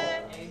 Hold on.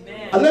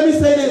 Let me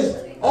say this.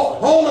 Oh,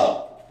 hold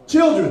up.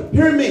 Children,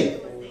 hear me.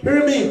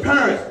 Hear me.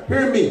 Parents,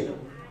 hear me.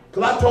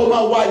 Because I told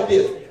my wife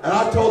this. And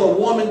I told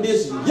a woman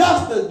this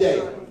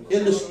yesterday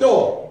in the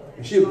store.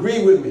 And she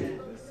agreed with me.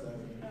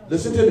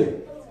 Listen to me.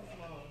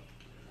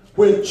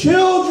 When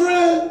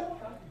children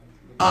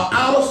are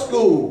out of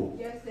school,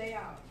 Yes, they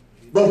are.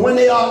 but when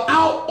they are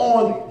out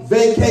on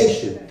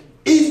vacation,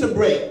 Easter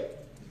break,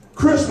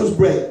 Christmas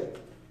break,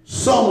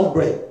 summer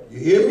break, you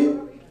hear me?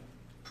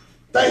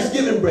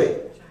 Thanksgiving break,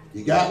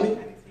 you got me?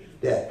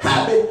 They're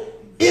happy.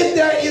 If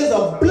there is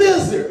a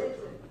blizzard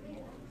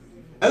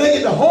and they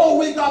get the whole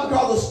week off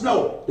because of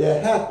snow, they're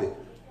happy.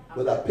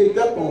 But I picked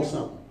up on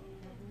something.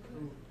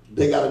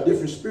 They got a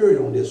different spirit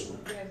on this one.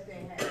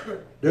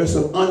 There's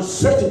some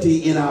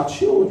uncertainty in our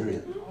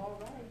children.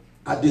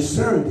 I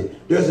discerned it.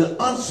 There's an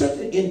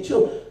uncertainty in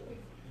children.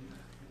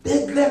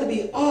 They're glad to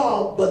be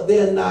off, but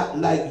they're not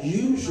like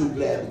usual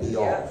glad to be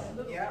off.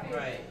 Yeah,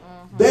 right.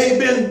 They've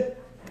been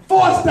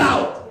forced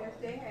out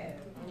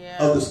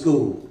of the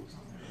schools.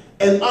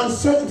 And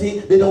uncertainty,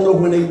 they don't know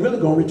when they really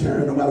going to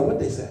return, no matter what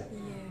they say.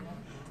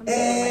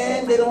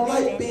 And they don't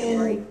like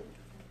being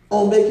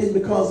on vacation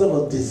because of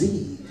a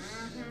disease.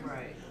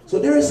 So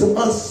there is some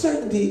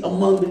uncertainty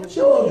among the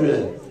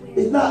children.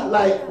 It's not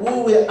like,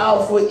 well, we're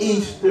out for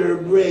Easter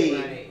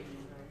break.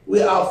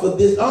 We're out for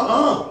this.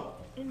 I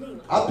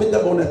picked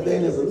up on that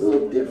thing. There's a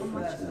little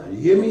difference now. You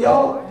hear me,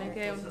 y'all? They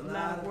gave us a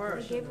lot of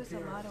work.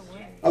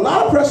 A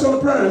lot of pressure on the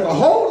parents. A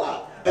whole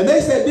lot. And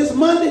they said this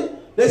Monday,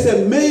 they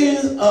said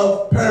millions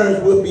of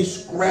parents will be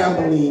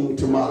scrambling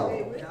tomorrow.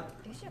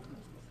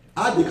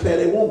 I declare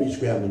they won't be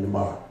scrambling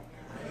tomorrow.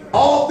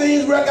 All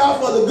things work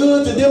out for the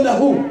good to them that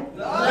who?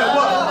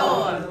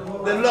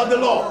 That love the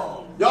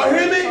Lord. Y'all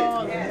hear me?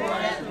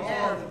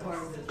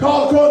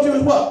 Call according to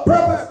his what?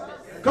 Purpose.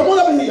 Come on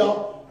up in here,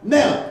 y'all.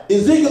 Now,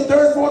 Ezekiel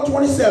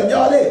 34:27.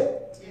 Y'all there?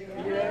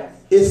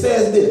 It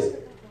says this.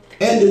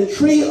 And the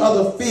tree of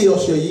the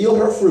field shall yield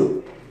her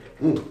fruit.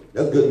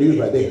 That's good news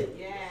right there.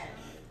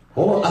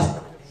 Hold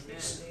on.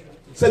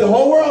 Say the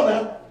whole world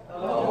now.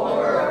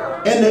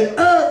 And the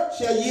earth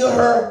shall yield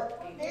her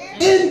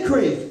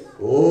increase.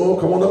 Oh,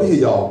 come on up here,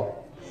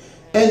 y'all.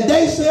 And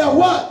they shall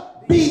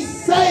what? Be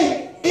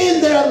safe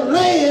in their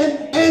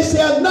land and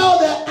shall know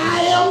that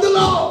I am the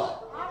Lord.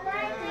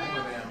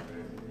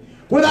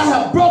 When I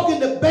have broken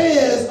the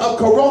bands of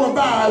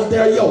coronavirus,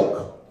 their yoke,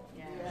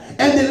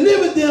 and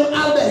delivered them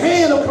out of the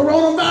hand of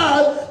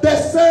coronavirus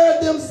that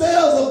served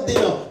themselves of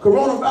them.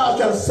 Coronavirus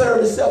trying to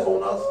serve itself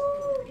on us.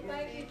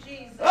 Thank you,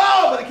 Jesus.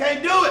 Oh, but it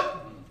can't do it.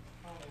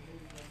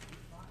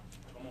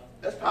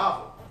 That's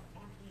powerful.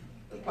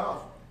 That's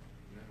powerful.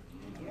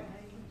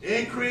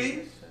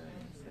 Increase.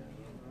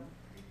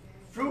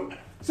 Fruit.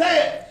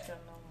 Say it.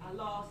 I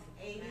lost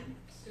 $83,000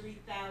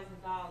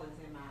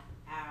 in my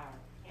hour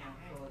account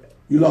for it.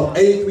 You lost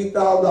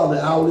 $83,000 in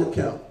hourly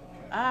account.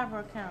 Ivor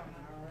account.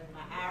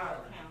 My hour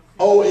account.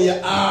 Oh, in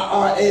your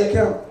IRA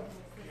account.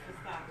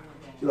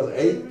 She lost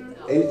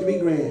 83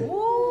 grand.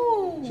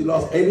 Ooh. She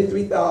lost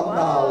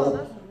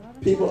 $83,000.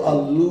 People are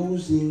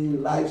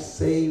losing life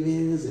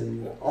savings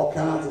and all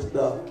kinds of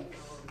stuff.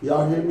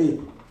 Y'all hear me?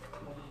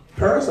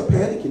 Parents are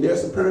panicking.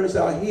 There's some parents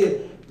out here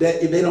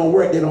that if they don't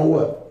work, they don't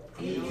what?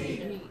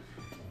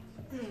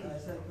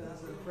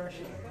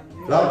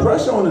 A lot of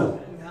pressure on them.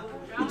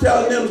 You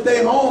telling them to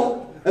stay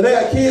home, and they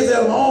got kids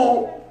at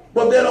home,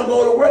 but if they don't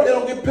go to work, they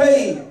don't get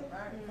paid.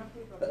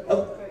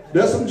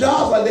 There's some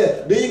jobs like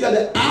that. Then you got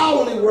the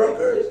hourly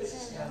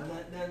workers.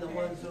 Then the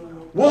ones who,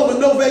 One with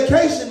no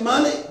vacation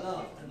money.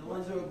 no, and the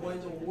ones who are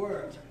going to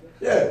work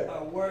Yeah.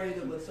 are worried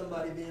about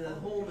somebody being at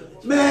home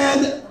at the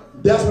Man,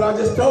 that's what I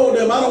just told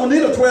them. I don't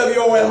need a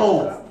 12-year-old at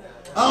home.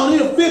 I don't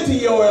need a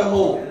 15-year-old at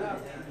home.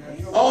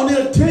 I don't need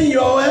a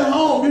 10-year-old at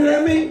home. You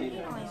hear me?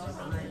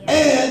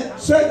 And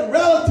certain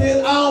relatives,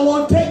 I don't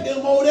want to take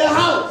them over their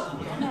house.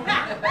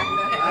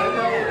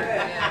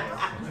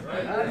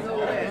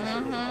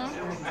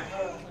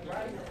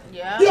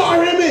 Yeah. Y'all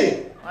hear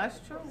me? That's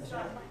true.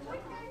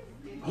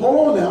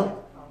 Hold on now.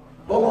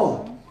 Hold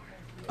on.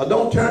 I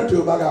don't turn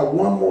to it, but I got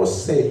one more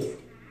safe.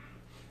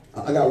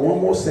 I got one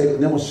more safe, and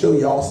then I'm going to show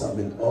y'all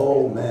something.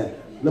 Oh, man.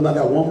 Look, I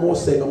got one more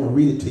safe. I'm going to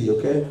read it to you,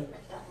 okay?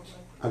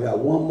 I got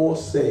one more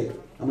safe.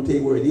 I'm going to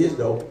tell you where it is,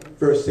 though.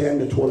 1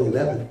 Samuel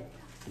 12:11.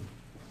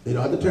 You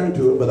don't have to turn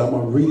to it, but I'm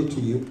going to read it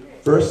to you.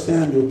 1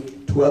 Samuel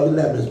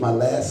 12:11 is my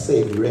last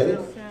safe. You ready?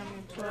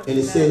 And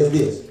it says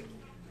this.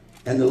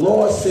 And the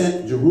Lord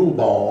sent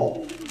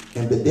Jerubbaal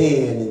and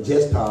Bedan and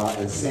Jephthah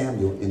and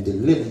Samuel and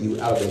delivered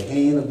you out of the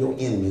hand of your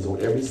enemies on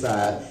every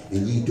side,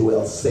 and ye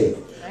dwell safe.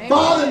 Amen.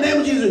 Father, in the name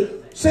of Jesus,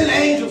 send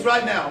angels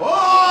right now.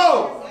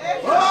 Oh!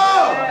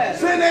 Oh!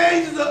 Send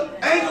angels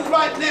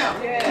right now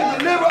to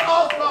deliver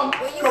us from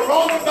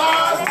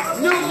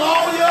coronavirus,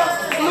 pneumonia,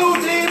 flu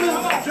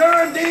demons,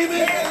 germ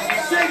demons,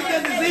 sickness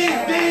and disease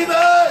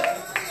demons.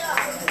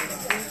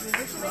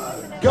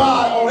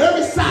 God, on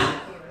every side.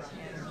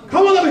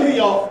 Come on over here,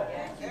 y'all.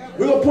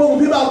 We're going to pull some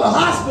people out of the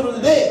hospital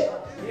today.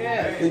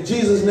 In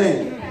Jesus'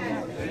 name.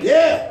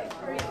 Yeah.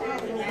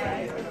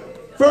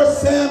 1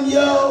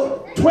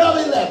 Samuel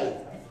 12:11.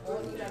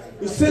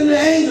 He sent the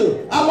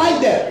angel. I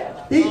like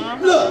that.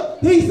 Look,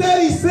 he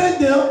said he sent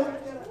them.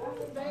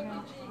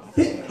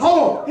 Hold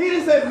on. He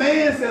didn't say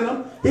man sent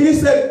them. He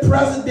didn't say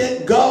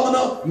president,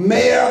 governor,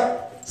 mayor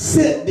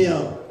sent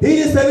them. He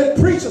didn't say the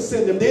preacher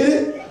sent them,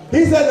 did he?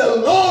 He said the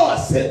Lord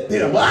sent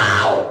them.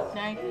 Wow.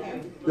 Thank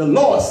you. The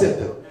Lord sent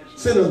them.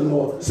 Send them,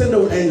 Lord. Send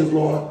those angels,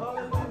 Lord.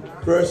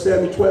 1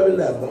 Samuel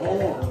 12:11. But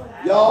hold on.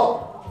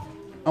 Y'all,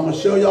 I'm going to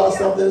show y'all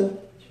something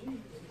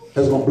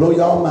that's going to blow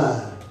y'all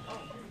mind.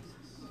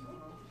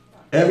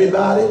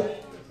 Everybody,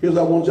 here's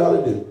what I want y'all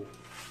to do.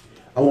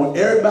 I want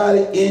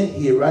everybody in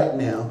here right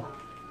now,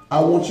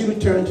 I want you to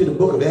turn to the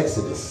book of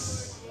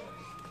Exodus.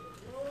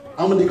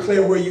 I'm going to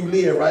declare where you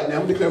live right now.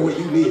 I'm going to declare where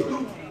you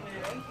live.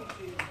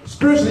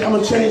 Spiritually, I'm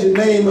going to change the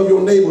name of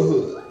your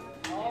neighborhood.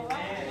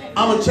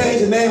 I'm going to change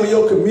the name of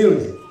your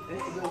community.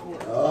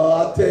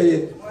 I'll tell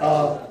you,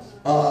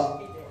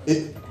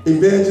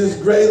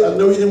 Evangelist Grace, I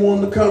know you didn't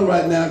want him to come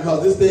right now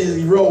because this thing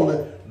is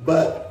rolling,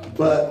 but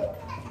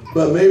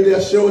maybe they'll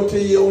show it to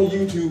you on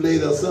YouTube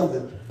later or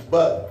something.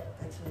 But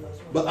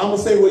I'm going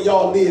to say where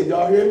y'all live.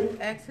 Y'all hear me?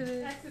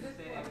 Exodus.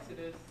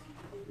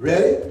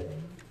 Ready?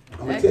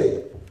 I'm going to tell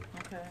you.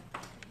 Okay.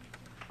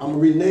 I'm going to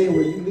rename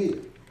where you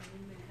live.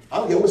 I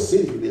don't care what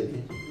city you live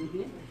in.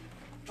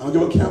 I don't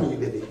care what county you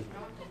live in.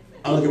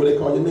 I don't care what they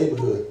call your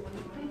neighborhood.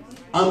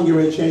 I'm getting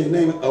ready to change the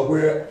name of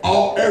where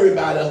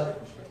everybody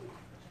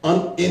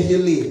in here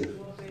live.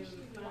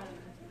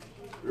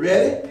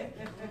 Ready?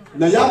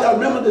 Now y'all gotta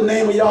remember the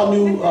name of y'all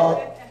new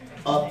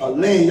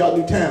lane, y'all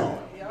new town.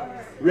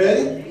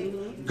 Ready?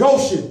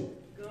 Goshen.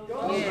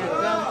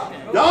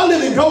 Y'all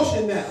live in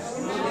Goshen now.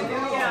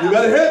 You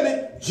better hear me.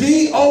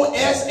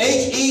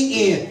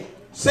 Goshen.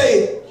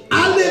 Say,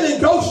 I live in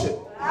Goshen.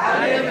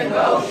 I live in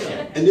Goshen.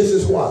 And this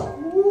is why.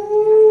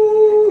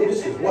 Ooh,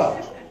 this is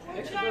why.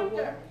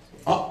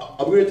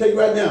 I'm going to tell you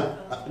right now.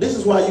 This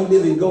is why you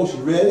live in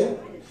Goshen. Ready?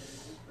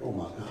 Oh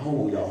my God. Hold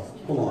on, y'all.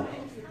 Hold on.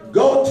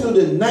 Go to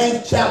the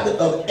 9th chapter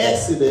of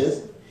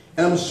Exodus,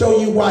 and I'm going to show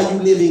you why you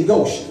live in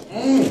Goshen.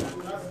 Hey,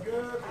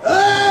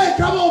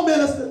 come on,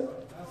 minister.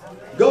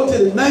 Go to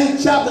the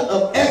 9th chapter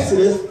of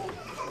Exodus,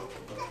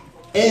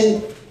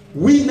 And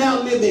we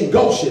now live in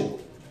Goshen.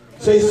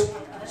 Say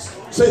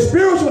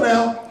spiritual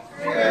now.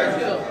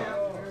 Spiritual.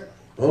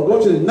 Well, go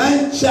to the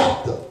 9th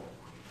chapter.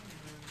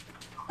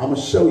 I'm going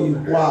to show you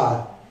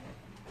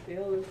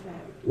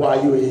why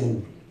you're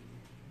in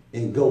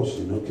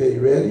Goshen. Okay,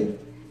 you ready?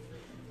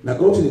 Now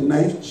go to the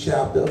 9th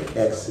chapter of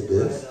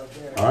Exodus.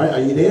 All right,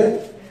 are you there?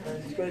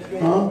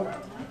 Huh?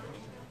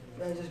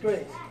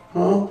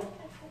 Huh?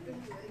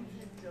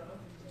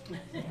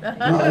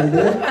 Are you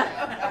there?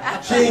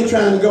 She ain't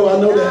trying to go, I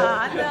know that.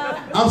 I know.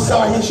 I'm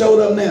sorry he showed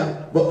up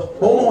now. But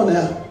hold on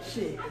now. It's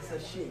a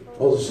she.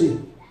 Oh, it's a she.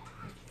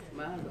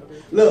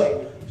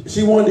 Look,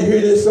 she wanted to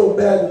hear this so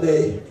bad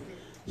today.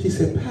 She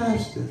said,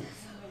 Pastor,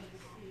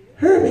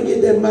 hurry me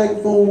get that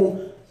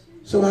microphone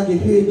so I can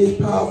hear this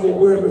powerful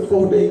word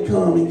before they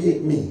come and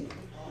get me.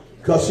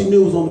 Because she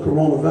knew it was on the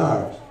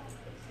coronavirus.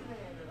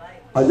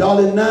 Are y'all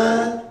in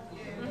 9?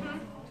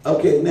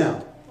 Okay,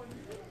 now.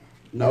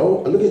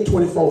 No, look at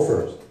 24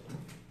 first.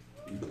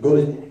 Go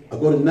to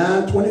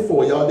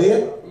 9:24. Y'all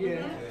there?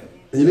 Yeah.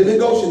 And you live in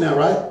Goshen now,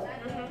 right?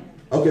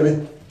 Okay,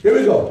 man. Here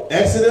we go.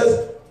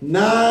 Exodus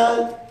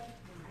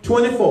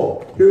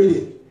 9:24. Here it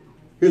is.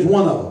 Here's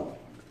one of them.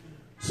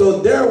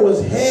 So there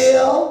was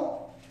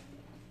hail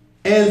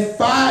and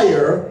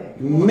fire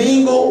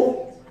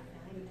mingled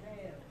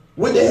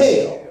with the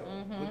hail.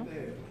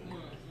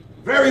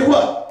 Very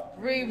what?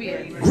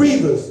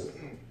 Grievous.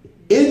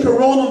 In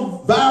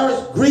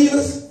coronavirus,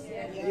 grievous.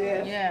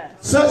 Yeah.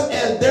 Such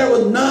as there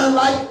was none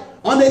like.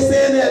 Aren't they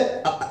saying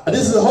that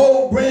this is a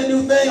whole brand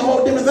new thing, a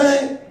whole different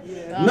thing?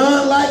 Yeah.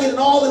 None like it in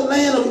all the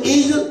land of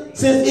Egypt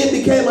since it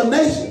became a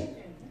nation.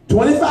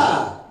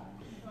 25.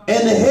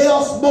 And the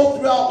hail smote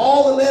throughout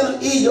all the land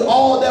of Egypt,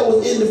 all that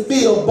was in the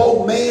field,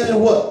 both man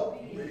and what?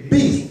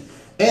 Beast.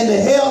 And the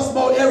hail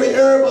smote every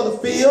herb of the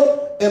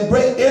field and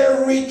break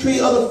every tree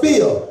of the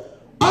field.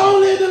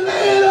 Only the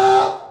land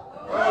of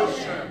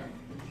Goshen.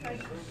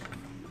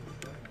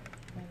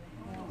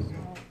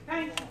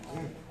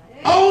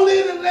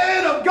 Only the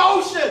land of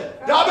Goshen.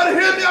 Y'all better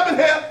hear me up in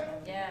here.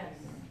 Yes.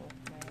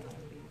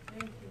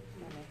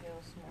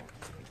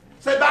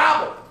 Say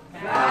Bible.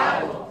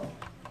 Bible.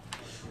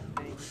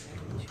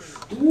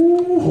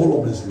 Ooh, hold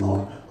on, Miss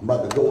Lord. I'm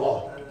about to go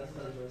off.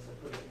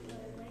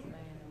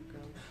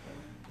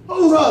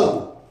 Who's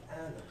husband?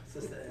 Anna,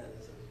 Sister Anna.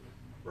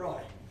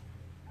 Roy.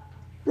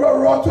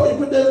 Roy told you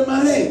put that in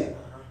my hand.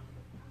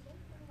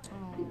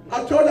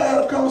 I told you I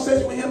had a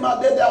conversation with him out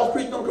there that I was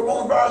preaching on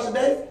coronavirus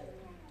today.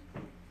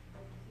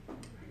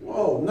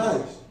 Whoa,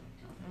 nice.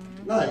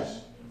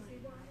 Nice.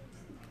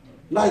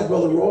 Nice,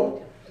 Brother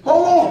Roy.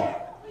 Hold on.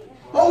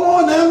 Hold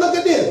on now. Look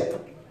at this.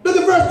 Look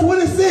at verse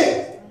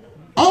 26.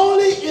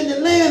 Only in the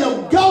land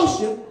of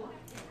Goshen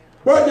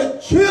where the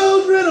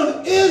children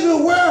of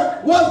Israel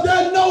were, was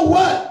there no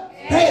what?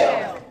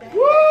 Hail.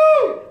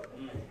 Woo!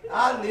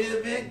 I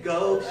live in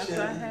Goshen.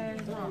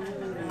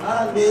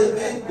 I live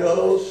in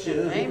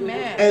Goshen.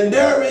 Amen. And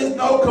there is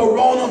no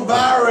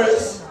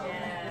coronavirus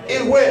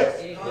in where?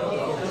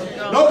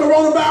 No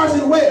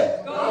coronavirus in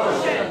where?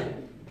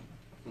 Goshen.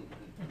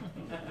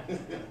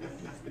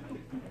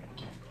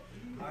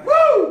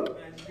 Woo!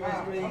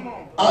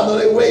 I know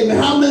they waiting.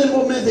 How many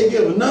more minutes they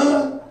give?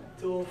 None?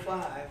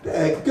 2:05.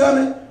 They're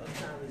coming. What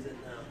time is it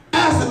now?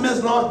 Ask the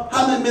Miss Long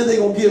how many minutes they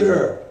gonna give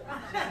her.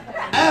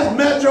 Ask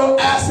Metro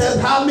Access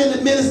how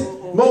many minutes,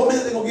 more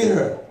minutes they gonna get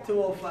her.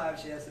 2:05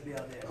 she has to be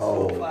out there.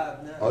 Oh,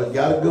 2:05 now. oh, you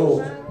gotta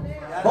go.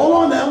 Hold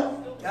on now.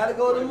 Gotta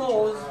go to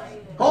Mo's.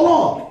 Hold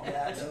on.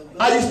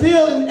 Are you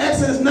still in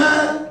Exodus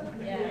 9?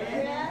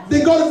 Yeah.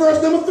 Then go to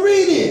verse number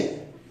 3 then.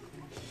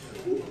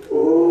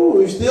 Ooh,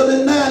 you're still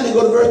in 9, then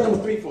go to verse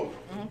number 3 for me.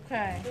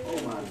 Okay.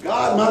 Oh my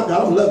God,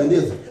 I'm loving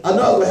this. I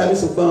know we're having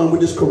some fun with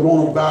this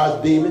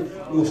coronavirus demon.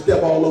 We're going to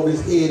step all over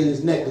his head and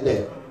his neck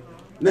today.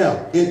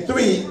 Now, in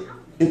 3,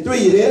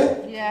 you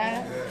there?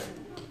 Yeah.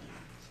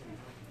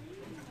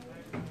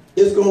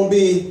 It's going to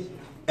be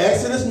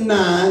Exodus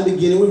 9,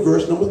 beginning with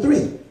verse number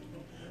 3.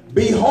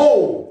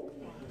 Behold,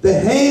 the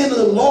hand of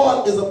the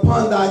Lord is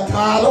upon thy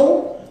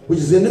cattle, which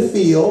is in the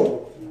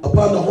field,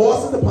 upon the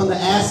horses, upon the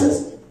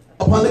asses,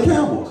 upon the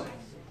camels,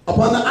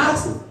 upon the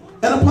oxen,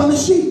 and upon the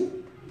sheep.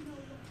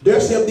 There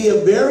shall be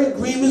a very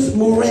grievous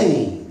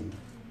murrain.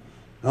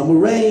 A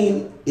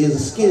murrain is a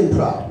skin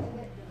problem.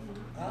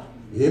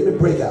 You hear me?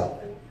 Break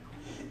out.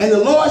 And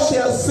the Lord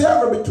shall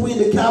sever between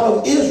the cattle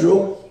of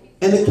Israel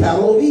and the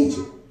cattle of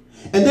Egypt.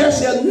 And there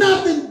shall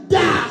nothing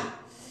die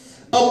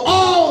of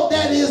all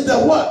that is the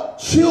what?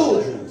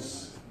 Children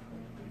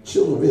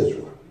of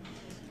Israel.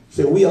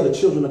 Say, we are the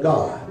children of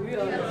God. We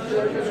are the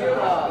children of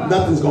God.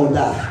 Nothing's going to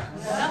die.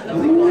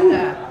 Nothing's going to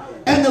die.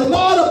 And the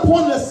Lord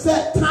appointed a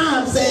set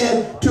time,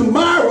 saying,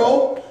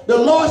 tomorrow the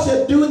Lord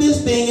shall do this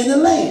thing in the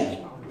land.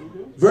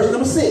 Verse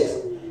number 6.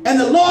 And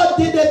the Lord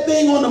did that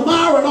thing on the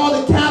morrow, and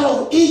all the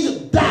cattle of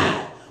Egypt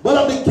died. But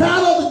of the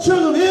cattle of the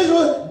children of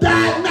Israel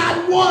died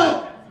not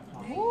one.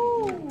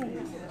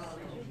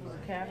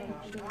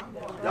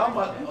 Y'all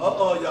about to,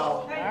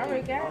 y'all.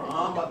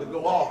 I'm about to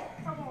go off.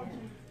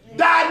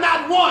 Died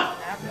not one.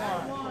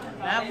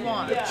 Not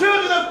one. The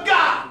children of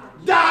God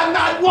died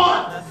not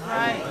one. That's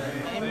right.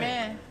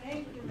 Amen.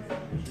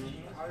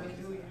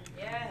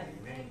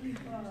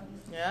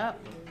 Yep.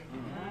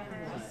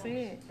 That's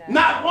it.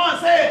 Not one,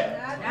 say it.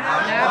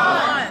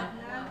 Not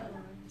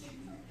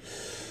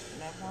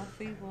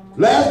one.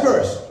 Last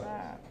verse.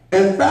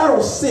 And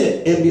Pharaoh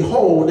sent, and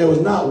behold, there was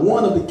not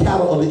one of the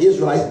cattle of the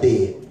Israelites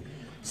dead.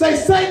 Say,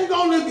 Satan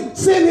going to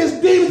send his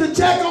demons to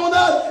check on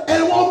us,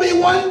 and it won't be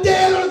one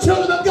dead on the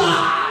children of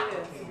God.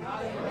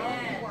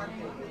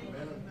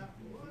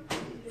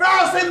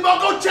 Pharaoh said,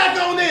 go check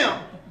on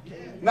them.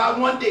 Not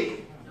one dead.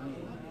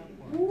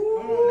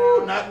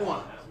 Ooh, not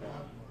one.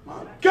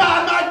 My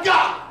God, my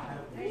God.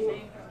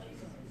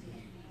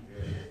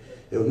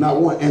 There was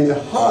not one. And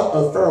the heart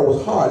of Pharaoh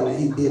was hard, and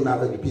he did not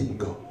let the people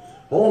go.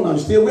 Hold on,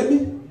 you still with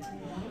me?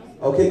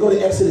 Okay, go to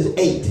Exodus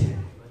 8.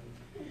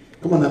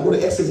 Come on now, go to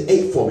Exodus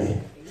 8 for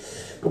me.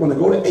 Come on now,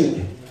 go to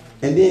 8.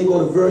 And then go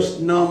to verse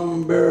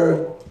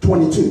number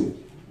 22.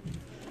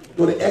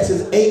 Go to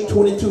Exodus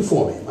 8:22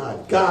 for me. My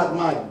God,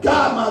 my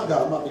God, my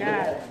God, my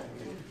God.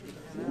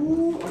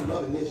 Ooh, I'm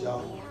loving this,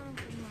 y'all.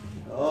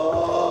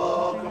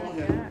 Oh, come on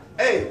here.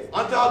 Hey,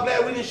 aren't y'all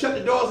glad we didn't shut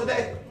the doors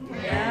today?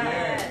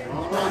 Yeah.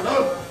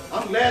 No,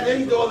 I'm glad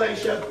these doors ain't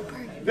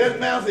shut. This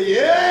man said,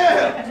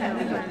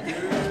 yeah.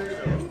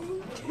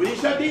 We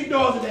didn't shut these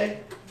doors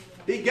today.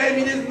 He gave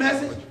me this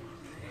message.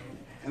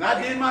 And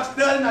I did my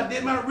study and I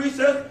did my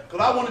research because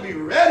I want to be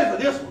ready for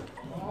this one.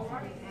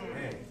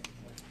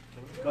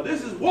 Because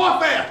this is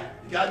warfare.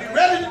 You got to be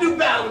ready to do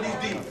battle with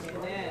these demons.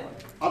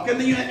 Okay,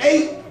 then you're in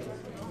 8.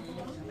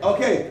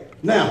 Okay,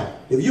 now,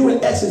 if you're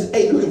in Exodus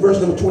 8, look at verse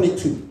number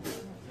 22.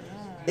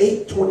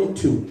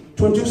 8:22.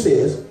 22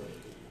 says,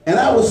 and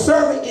I was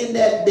serving in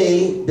that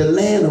day the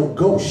land of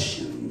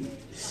Goshen,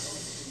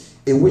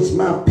 in which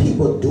my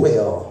people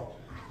dwell,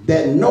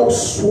 that no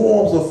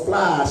swarms of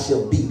flies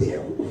shall be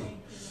there.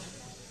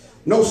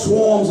 No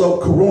swarms of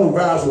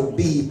coronavirus will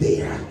be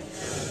there.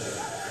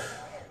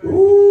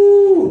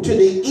 Ooh, to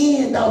the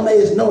end thou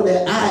mayest know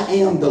that I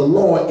am the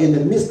Lord in the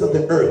midst of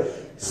the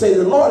earth. Say,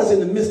 the Lord is in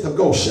the midst of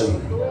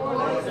Goshen.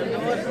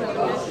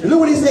 And look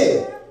what he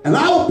said. And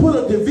I will put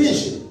a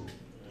division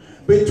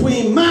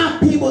between my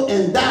people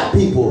and thy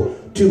people.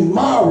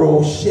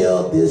 Tomorrow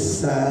shall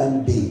this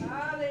sign be.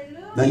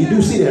 Hallelujah. Now you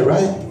do see that,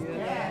 right?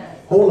 Yeah.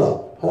 Hold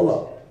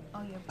up.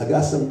 I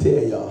got something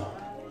to tell y'all.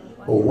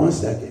 Hold 1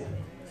 second.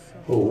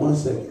 Hold 1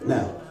 second.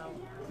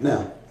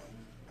 Now,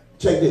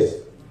 check this.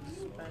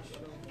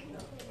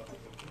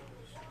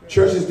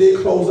 Churches did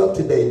close up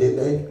today, didn't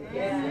they?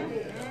 Yeah.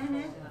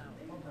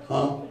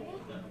 Huh?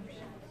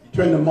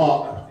 Turn to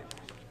Mark.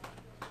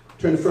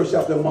 Turn to the first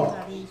chapter of Mark.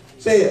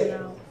 Say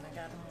it.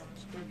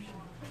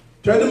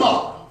 Turn to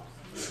Mark.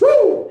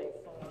 Woo!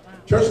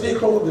 Church did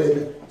close up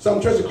today.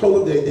 Some churches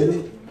closed up today,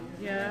 didn't it?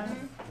 Yeah.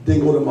 Then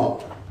go to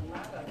Mark.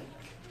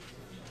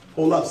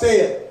 Hold up.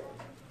 Say it.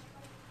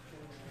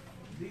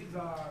 These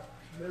are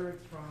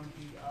lyrics from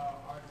the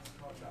artist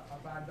called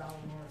by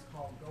Donald Lawrence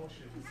called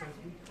Goshen. It says,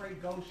 we pray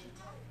Goshen.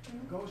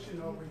 Goshen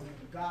over you.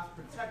 God's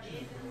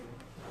protection for you.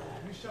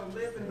 You shall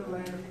live in the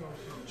land of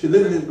Goshen. She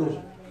lived in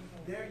Goshen.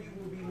 There you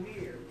will be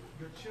near.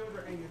 Your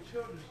children and your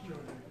children's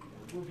children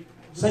will be.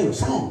 Sing a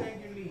song.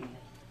 Everything you need.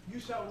 You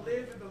shall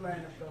live in the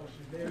land of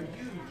Goshen. There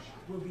you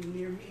will be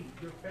near me.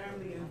 Your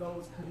family and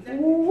those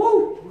connected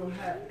will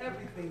have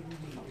everything you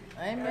need.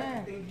 Amen.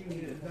 Everything you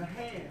need. The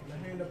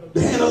hand of the Lord.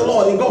 The hand of the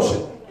Lord in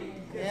Goshen.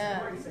 Yeah.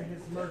 Grace and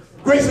his mercy.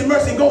 Grace and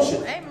mercy in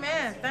Goshen.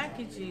 Amen. Thank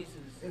you, Jesus.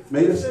 It's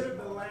Made us. considered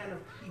the land of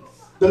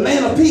peace. The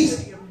land of peace.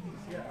 City of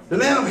peace, yes. The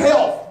land of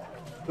health.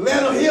 The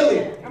land of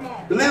healing.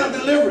 The land of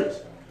deliverance.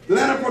 The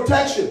land of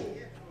protection.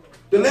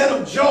 The land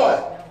of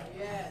joy.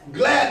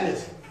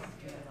 Gladness.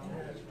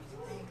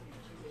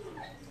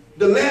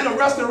 The land of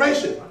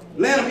restoration.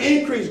 Land of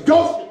increase.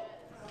 Goshen.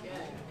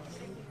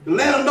 The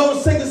land of no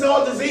sickness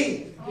or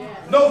disease.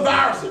 No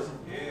viruses.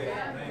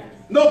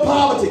 No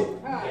poverty.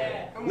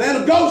 Land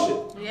of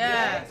Goshen.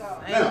 Yes.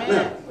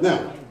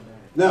 Amen.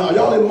 Now, are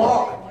y'all in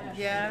Mark?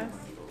 Yes.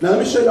 Now, let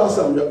me show y'all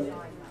something.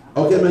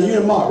 Okay, man,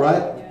 you're in Mark,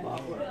 right?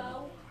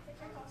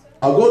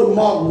 I'll go to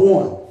Mark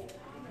 1.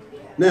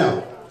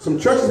 Now, some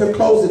churches have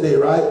closed today,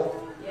 right?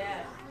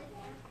 Yes.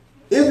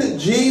 Isn't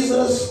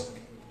Jesus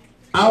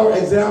our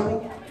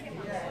example?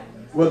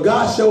 Well,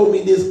 God showed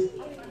me this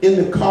in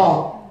the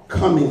car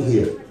coming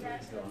here.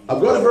 I'll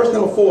go to verse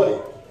number 40.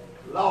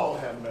 Lord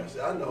have mercy.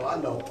 I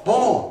know.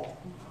 Hold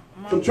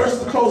on. Some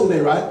churches are closed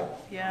today, right?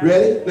 Yeah.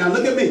 Ready? Now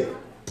look at me.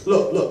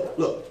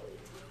 Look.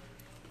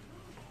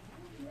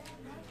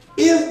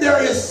 If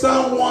there is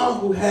someone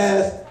who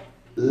has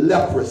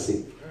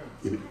leprosy,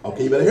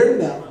 okay, you better hear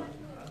me now.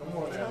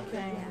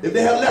 Okay. If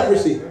they have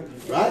leprosy,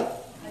 right?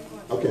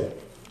 Okay.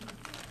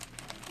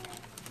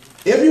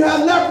 If you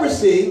have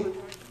leprosy,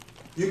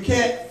 you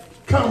can't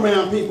come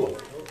around people.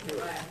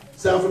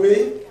 Sound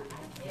familiar?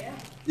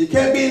 You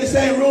can't be in the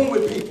same room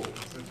with people.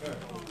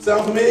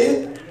 Sound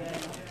familiar?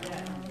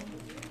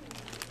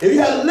 If you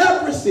have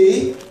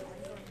leprosy,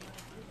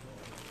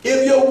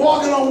 if you're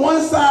walking on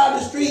one side of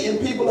the street and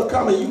people are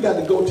coming, you got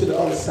to go to the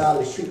other side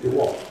of the street to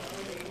walk.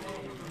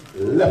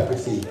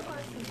 Leprosy.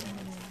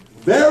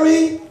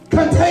 Very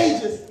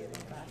contagious.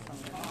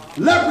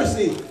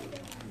 Leprosy.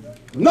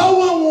 No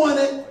one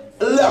wanted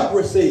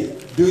leprosy.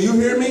 Do you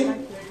hear me?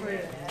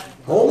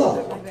 Hold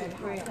up.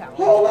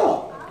 Hold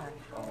up.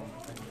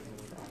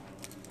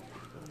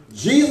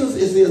 Jesus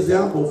is the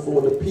example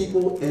for the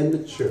people and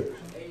the church.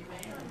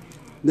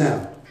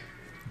 Now,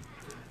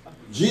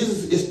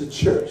 Jesus is the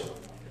church,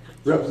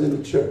 representing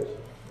the church.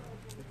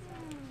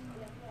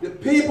 The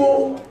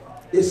people,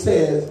 it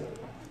says,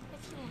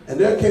 and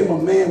there came a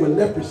man with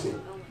leprosy.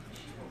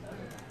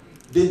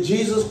 Did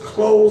Jesus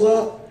close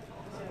up?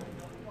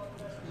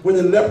 When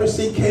the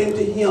leprosy came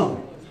to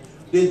him,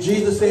 did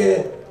Jesus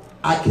say,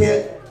 I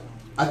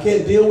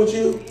can't deal with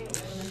you?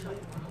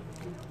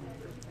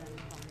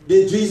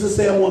 Did Jesus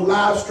say, I'm on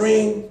live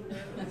stream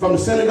from the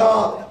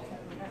synagogue?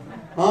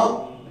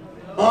 Huh?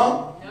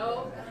 Huh?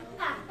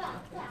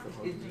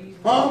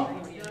 Huh?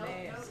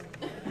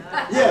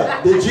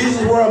 Yeah. Did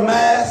Jesus wear a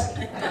mask?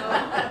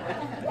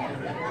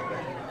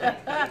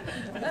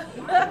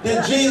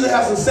 Did Jesus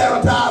have some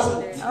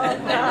sanitizer?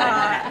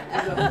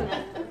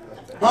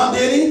 Huh?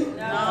 Did he?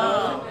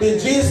 No. Did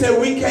Jesus say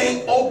we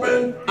can't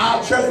open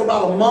our church for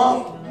about a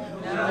month?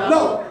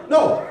 No.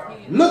 No.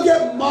 Look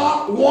at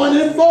Mark 1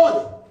 and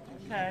 40.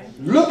 Okay.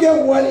 Look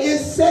at what it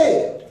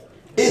said.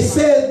 It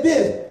says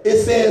this. It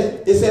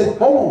says,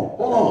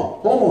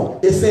 hold on.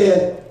 It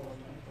says,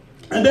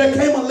 and there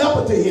came a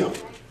leper to him,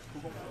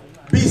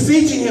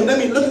 beseeching him. That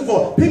means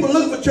people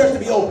looking for church to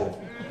be open.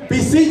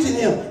 Beseeching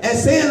him and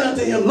saying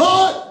unto him,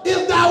 Lord,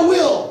 if thou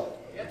wilt,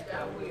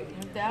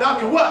 thou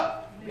can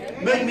what?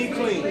 Make me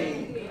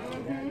clean.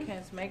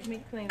 Make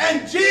me clean.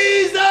 And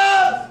Jesus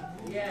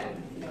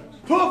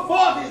put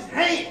forth his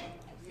hand.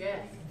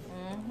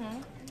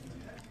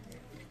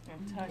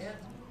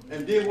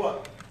 And did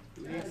what?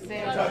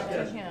 Touched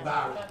that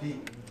virus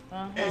deep.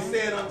 And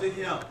said unto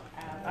him,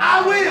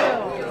 I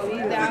will.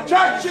 The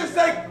church should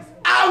say,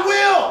 I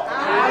will.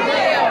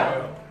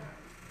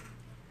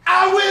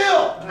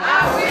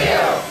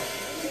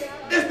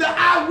 It's the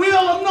I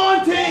will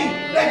anointing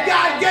that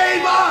God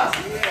gave us.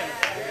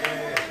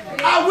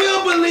 I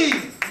will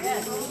believe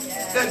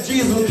that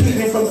Jesus will keep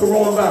me from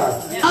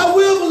coronavirus. I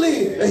will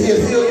believe that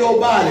he'll heal your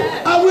body.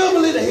 I will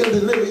believe that he'll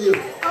deliver you.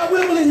 I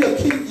will believe he'll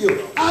keep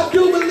you. I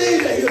do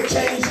believe that he'll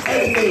change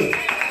everything.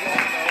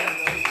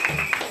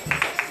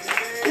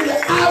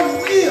 I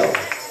will.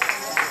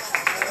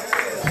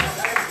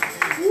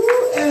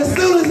 And as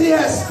soon as he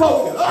has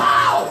spoken,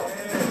 oh!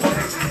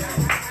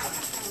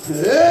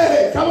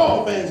 Hey, come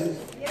on, evangelist.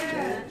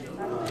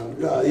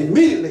 God,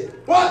 immediately.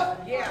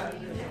 What? Yeah.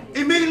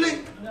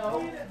 Immediately?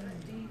 No.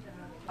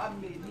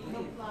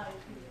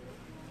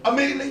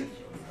 Immediately?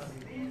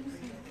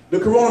 The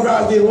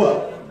coronavirus did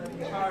what?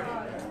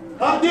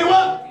 Did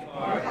what?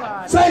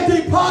 Say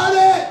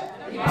departed.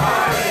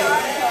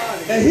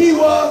 And he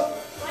was.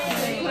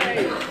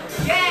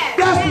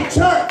 That's the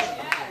church.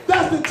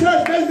 That's the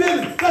church they did.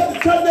 That's the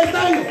church they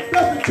sang.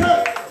 That's the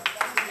church.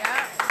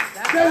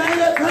 They ain't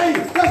that pain.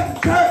 That's the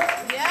church.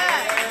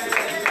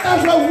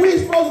 That's what we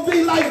supposed to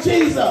be like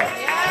Jesus.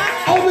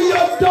 Open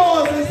your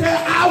doors and say,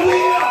 I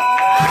will.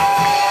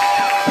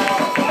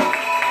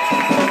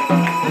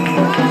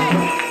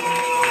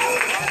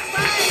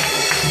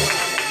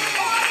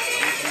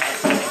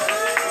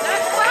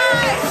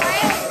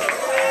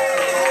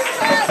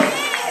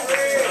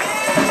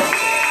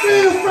 Be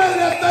afraid of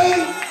that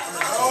thing.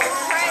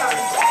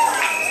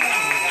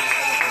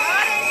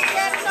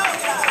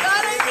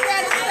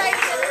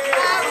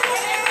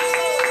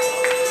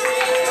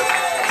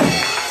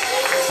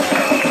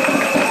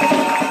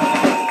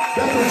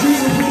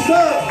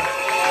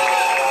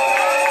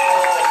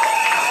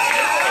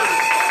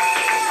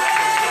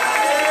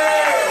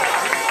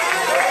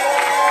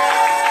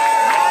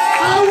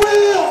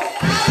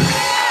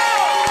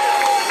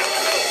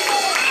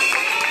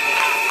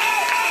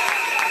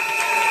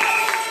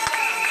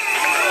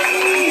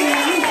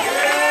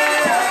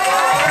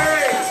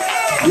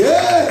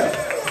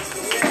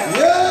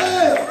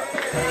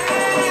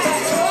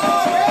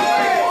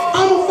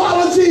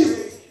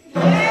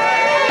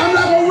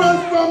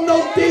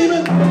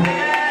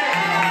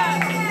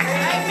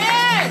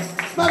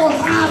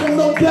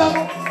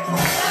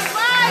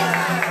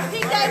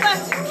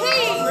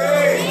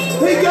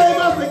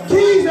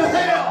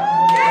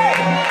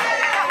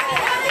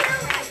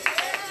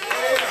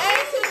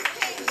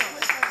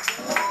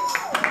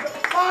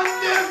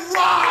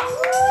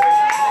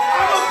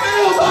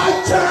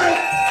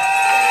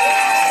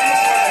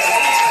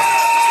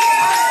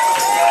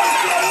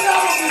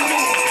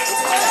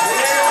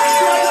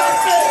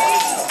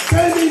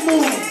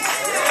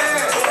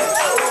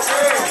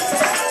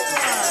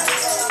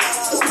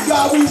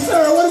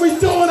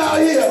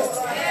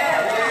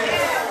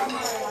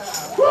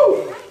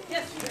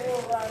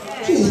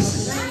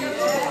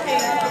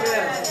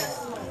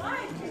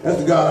 That's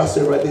the God I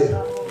sit right there.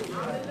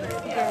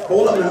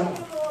 Hold up now.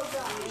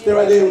 Stay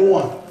right there in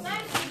 1.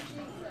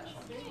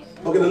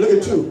 Okay, now look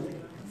at 2.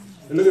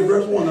 And look at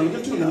verse 1. Now look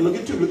at 2. Now look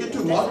at 2. Look at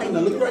 2. Mark.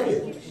 Now look right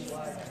there.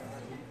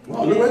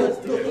 Wow, look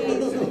right there.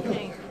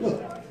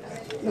 Look.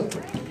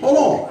 Hold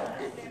on.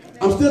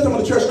 I'm still talking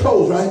about the church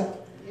clothes, right?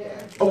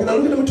 Okay, now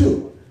look at number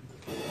 2.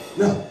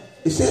 Now,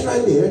 it says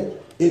right there,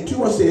 in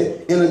 2:1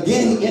 said, and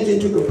again he entered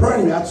into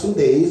Capernaum after some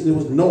days. It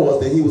was Noah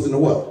that he was in the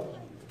what?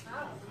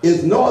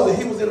 It's Noah that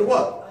he was in the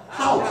what?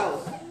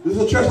 House. This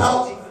is a church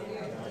house?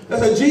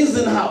 That's a Jesus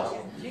in the house.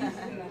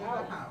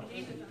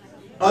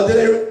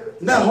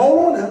 Now hold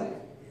on now.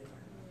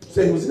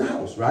 Say he was in the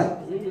house, right?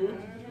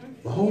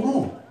 But hold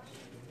on.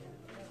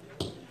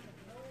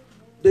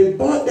 They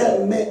bought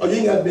that man. Oh, you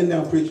ain't got to bend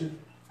down preaching.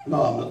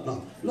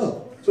 No.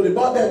 Look. So they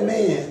bought that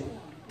man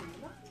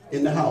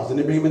in the house. And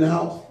they bring him in the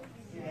house.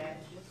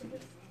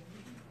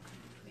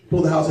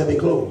 Well, the house had been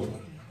closed.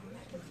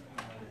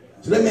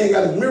 So that man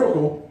got his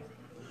miracle.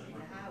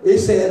 It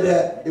said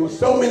that there was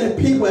so many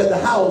people at the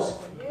house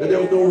that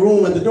there was no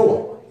room at the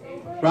door.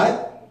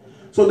 Right?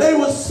 So they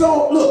were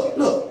so, look.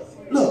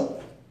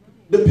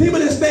 The people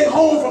that stayed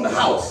home from the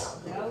house.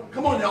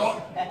 Come on,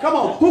 y'all. Come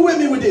on. Who with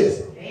me with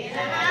this?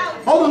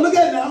 Hold on, look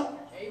at it now.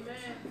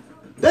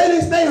 They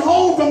didn't stay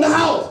home from the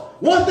house.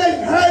 Once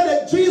they heard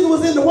that Jesus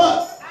was in the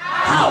what?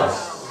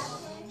 House.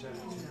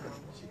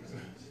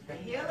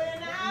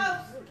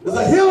 There's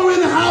a healer in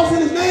the house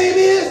and his name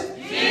is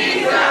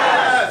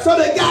Jesus. So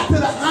they got to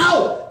the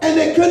house and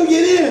they couldn't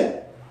get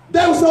in.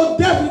 They were so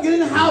desperate to get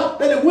in the house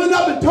that they went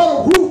up and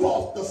tore the roof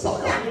off the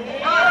sucker.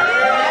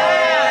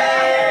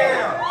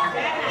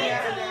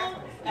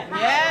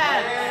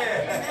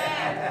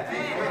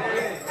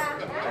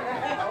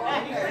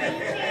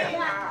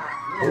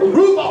 Tore the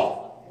roof off.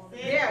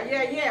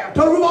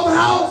 Tore the roof off the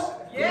house.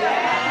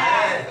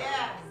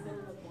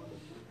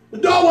 The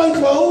door wasn't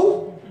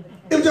closed.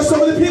 It was just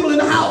so many people in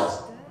the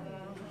house.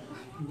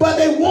 But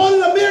they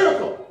wanted a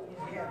miracle.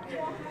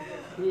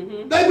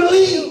 They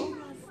believed.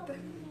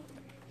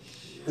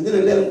 And then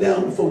they let him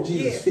down before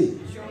Jesus' feet.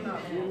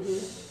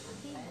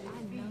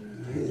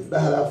 By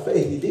our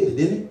faith, he did it,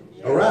 didn't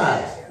he?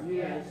 Arise.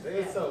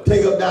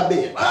 Take up thy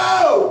bed.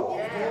 Oh!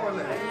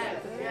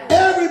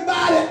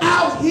 Everybody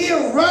out here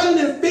running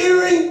and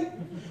fearing.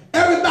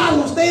 Everybody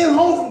who's staying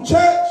home from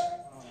church.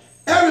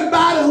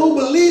 Everybody who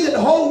believes that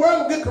the whole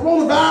world will get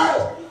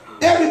coronavirus.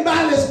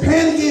 Everybody that's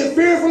panicking and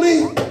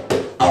fearfully.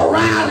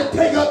 Around and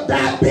take up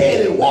thy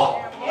bed and walk.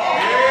 Arise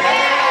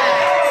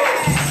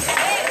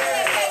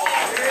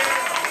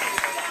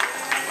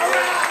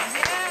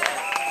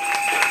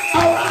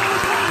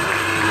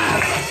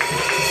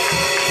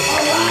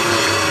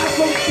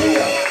from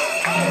fear.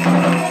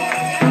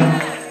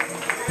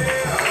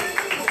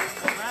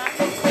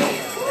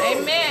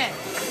 Amen.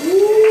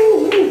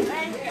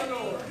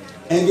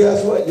 And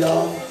guess what,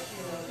 y'all?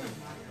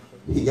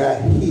 He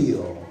got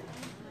healed.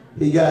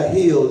 He got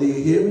healed. Do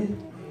you hear me?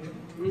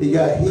 He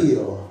got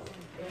healed.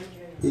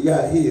 He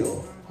got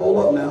healed.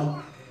 Hold up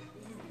now.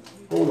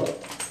 Hold up.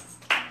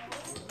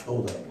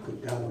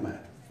 Good God Almighty.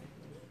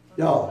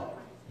 Y'all,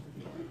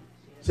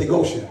 say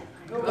Goshen.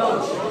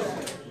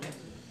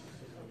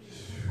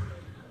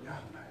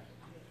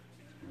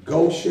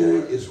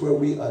 Goshen is where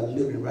we are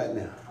living right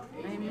now.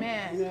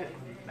 Amen.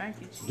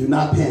 Thank you. Do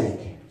not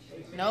panic.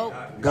 Nope.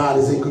 God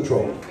is in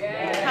control.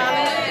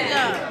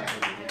 Hallelujah.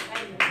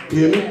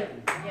 Hear me?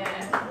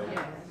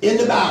 In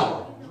the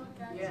Bible,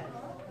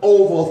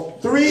 over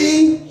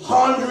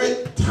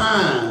 300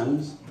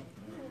 times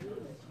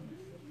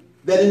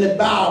that in the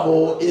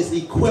Bible is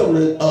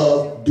equivalent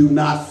of do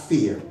not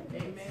fear.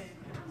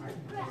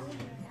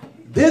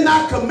 Didn't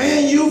I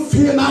command you,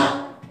 fear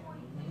not?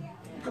 You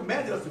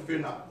commanded us to fear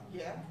not.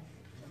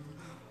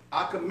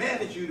 I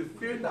commanded you to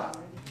fear not.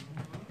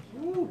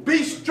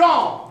 Be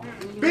strong.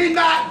 Be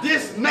not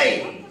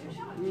dismayed.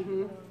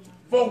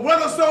 For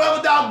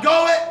whithersoever thou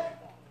goest,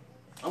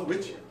 I'm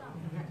with you.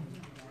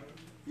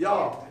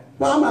 Y'all,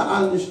 why am I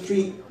on the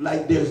street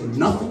like there's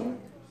nothing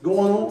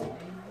going on?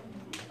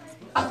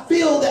 I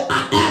feel that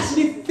I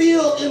actually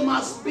feel in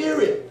my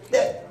spirit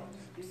that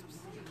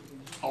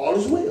all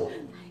is well.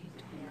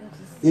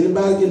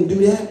 Anybody can do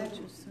that?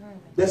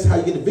 That's how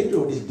you get the victory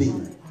over this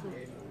demon.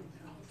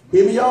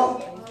 Hear me,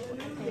 y'all?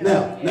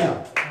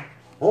 Now,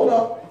 hold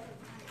up.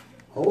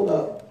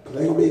 Because I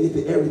ain't going to be able to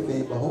get to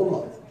everything, but hold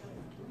up.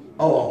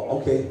 Oh,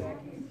 okay.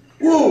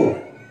 Woo!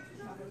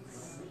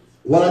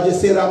 What I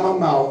just said out of my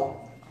mouth,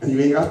 and you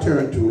ain't got to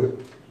turn to it,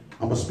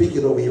 I'm going to speak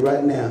it over you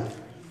right now.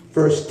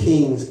 1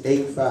 Kings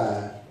 8:5.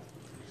 I'm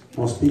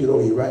going to speak it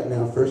over you right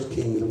now. 1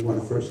 Kings. I'm going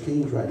to 1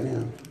 Kings right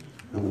now.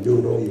 I'm going to do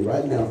it over you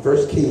right now.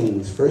 1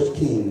 Kings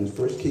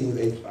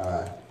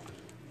 8:5.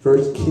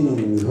 1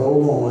 Kings,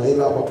 hold on.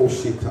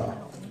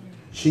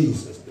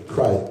 Jesus the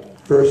Christ.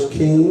 1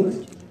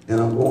 Kings, and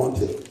I'm going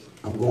to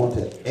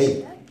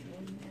 8.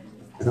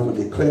 And I'm going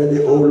to declare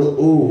the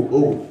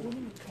ooh.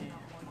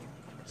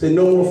 Say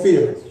no more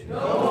fear.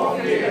 No more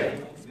fear.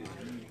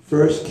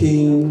 1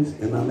 Kings,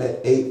 and I'm at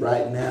 8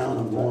 right now, and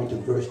I'm going to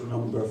verse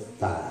number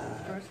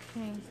 5. 1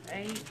 Kings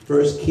 8.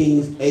 1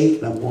 Kings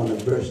 8, and I'm going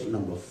to verse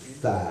number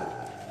 5.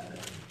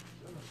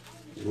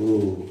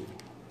 Ooh.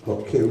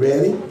 Okay,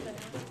 ready?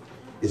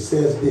 It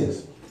says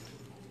this.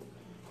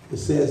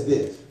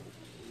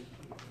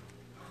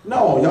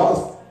 No,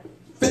 y'all,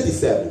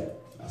 57.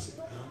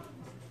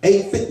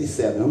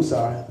 8:57, I'm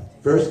sorry.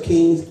 1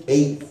 Kings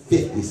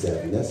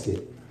 8:57. That's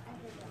it.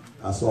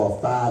 I saw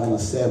a 5 and a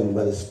 7,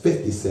 but it's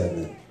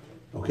 57.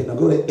 Okay, now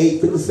go to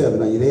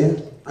 8:57. Are you there?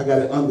 I got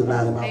it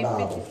underlined in my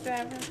Bible.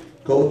 8:57.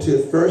 Go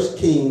to 1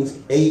 Kings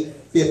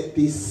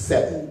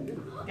 8:57.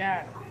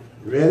 Got it.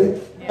 You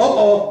ready? Yeah.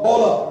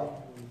 Hold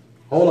up.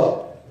 Hold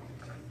up.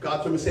 God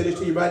told me to say this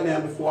to you right now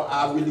before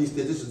I release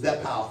this. This is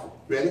that powerful.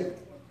 Ready?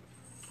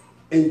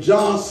 In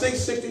John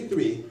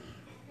 6:63,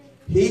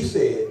 he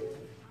said,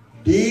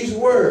 these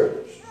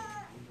words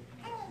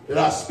that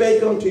I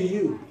spake unto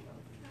you,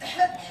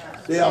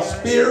 they are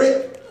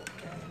spirit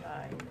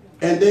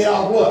and they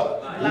are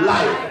what?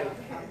 Life.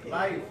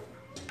 Life.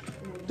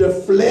 The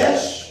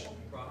flesh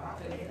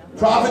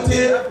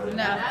profited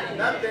Nothing.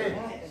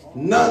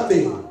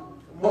 nothing.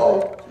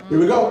 Oh, here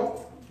we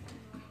go.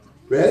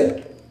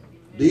 Ready?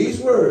 These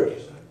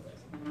words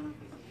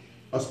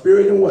are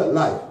spirit and what?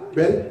 Life.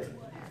 Ready?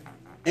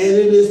 And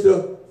it is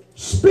the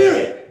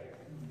spirit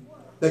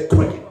that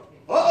quickens.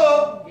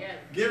 Uh-oh. Yes.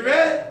 Get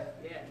ready?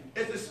 Yes.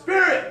 It's the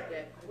spirit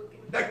That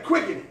quick. that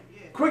quickens.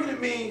 Quickening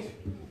means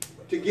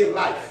to give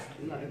life,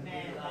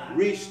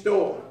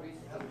 restore,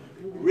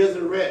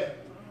 resurrect,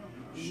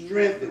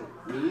 strengthen,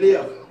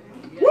 lift.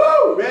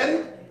 Woo!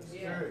 Ready?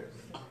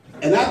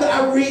 And after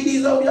I read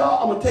these over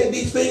y'all, I'm going to take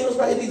these fingers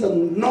right here, these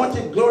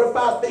anointed,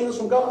 glorified fingers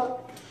from God,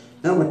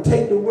 and I'm going to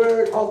take the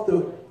word off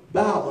the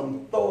Bible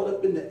and throw it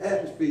up in the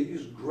atmosphere. You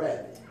just grab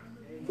it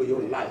for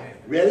your life.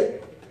 Ready?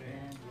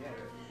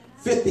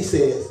 50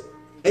 says,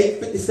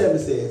 8:57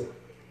 says,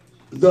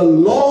 the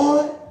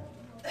Lord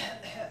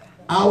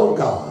our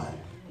God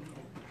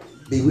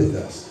be with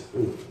us.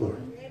 Ooh,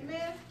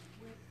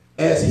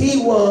 as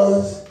he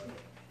was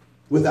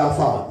with our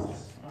fathers.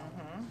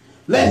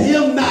 Let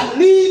him not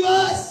leave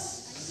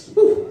us,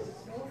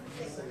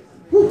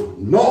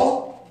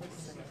 nor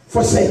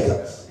forsake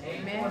us.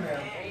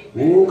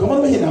 Ooh, come on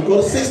over here now.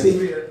 Go to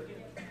 60.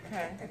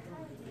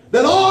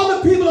 That all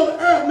the people of the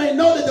earth may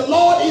know that the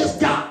Lord is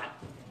God.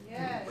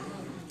 Yes.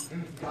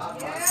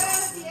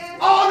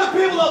 All the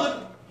people of the...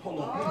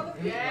 Hold on.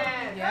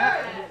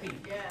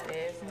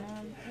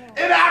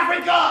 In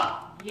Africa.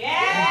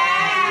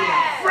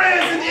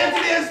 Friends in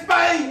Italy and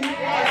Spain.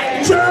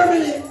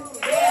 Germany.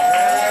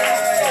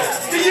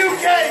 The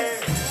UK.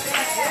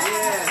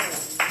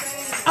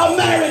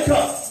 America.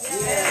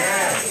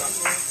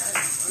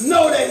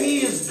 Know that he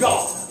is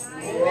God.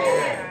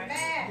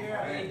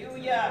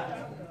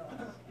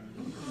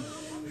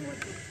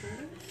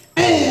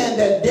 And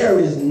that there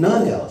is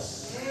none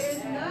else.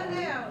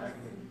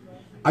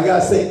 I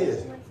gotta say this.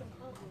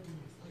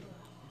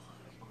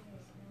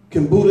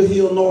 Can Buddha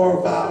heal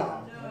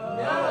norovirus?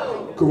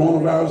 No.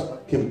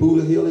 Coronavirus? Can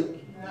Buddha heal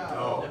it?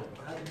 No.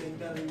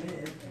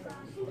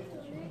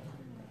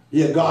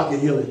 Yeah, God can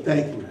heal it.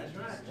 Thank you.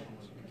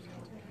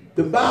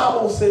 The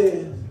Bible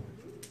says,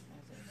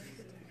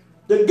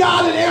 the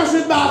God that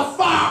answered by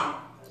fire,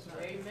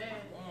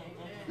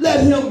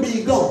 let him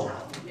be gone.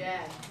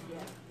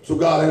 So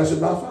God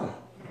answered by fire.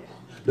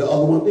 The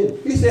other one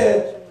didn't. He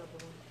said,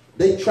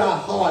 they try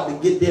hard to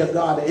get their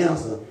God to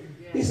answer.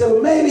 He said,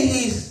 well, maybe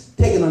he's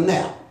taking a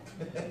nap.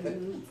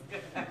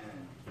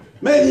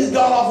 Maybe he's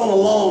gone off on a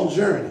long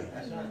journey.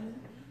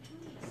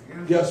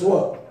 Guess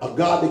what? A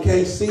God that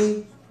can't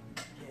see,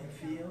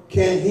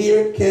 can't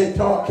hear, can't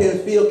talk, can't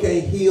feel,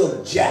 can't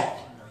heal jack.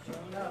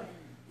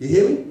 You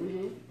hear me?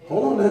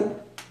 Hold on now.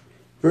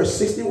 Verse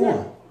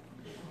 61.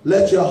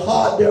 Let your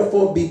heart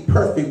therefore be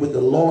perfect with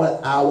the Lord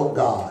our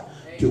God,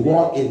 to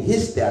walk in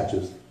his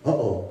statutes,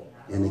 and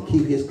to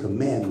keep his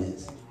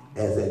commandments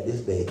as at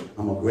this day.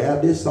 I'm going to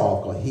grab this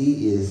off because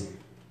he is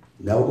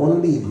never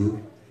going to leave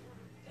you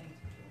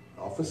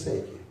or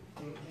forsake you.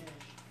 You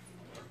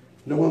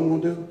know what I'm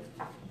going to do?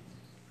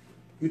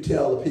 You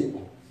tell the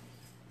people.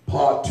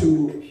 Part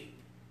 2,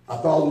 I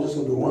thought we were just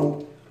going to do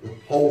one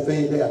whole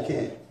thing today. I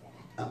can't.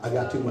 I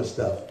got too much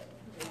stuff.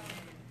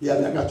 Yeah,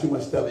 I got too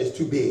much stuff. It's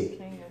too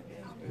big.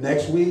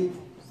 Next week,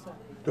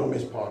 don't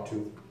miss part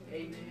 2.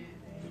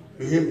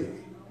 You hear me?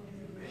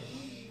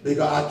 Because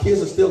our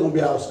kids are still going to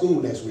be out of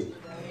school next week.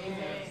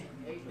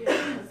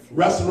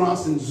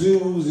 Restaurants and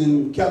zoos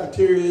and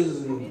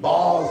cafeterias and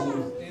bars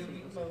and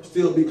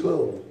still be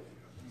closed.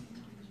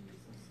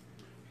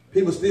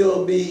 People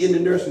still be in the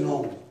nursing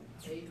home.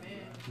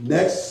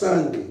 Next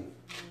Sunday.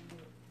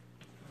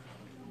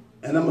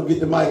 And I'm going to get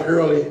the mic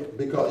early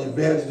because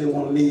Evangelist didn't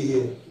want to leave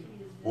here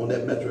on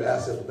that Metro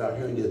Access without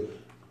hearing this.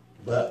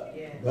 But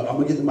I'm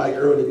going to get the mic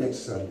early next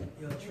Sunday.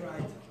 You'll try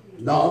to.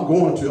 No, I'm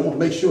going to. I'm going to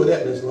make sure of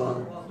that, Miss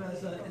Lon. Well,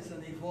 it's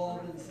an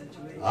evolving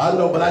situation. I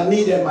know, but I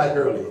need that mic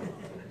early.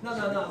 No,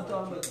 I'm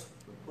talking about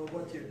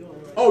what you're doing.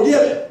 Right? Oh,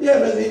 yeah,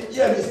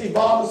 it's an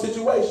evolving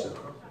situation.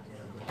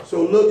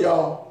 So look,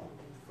 y'all,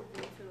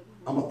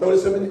 I'm going to throw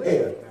this up in the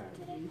air.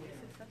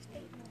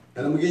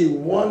 And I'm going to give you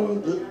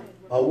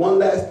one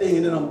last thing,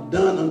 and then I'm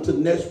done until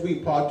next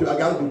week, part 2. I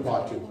got to do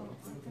part 2.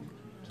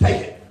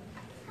 Take it.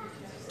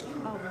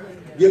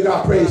 Give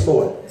God praise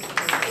for it.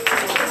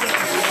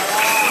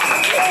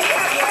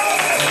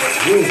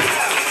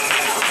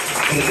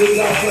 And give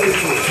God praise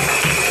for it.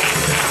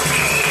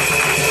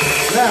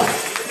 Now,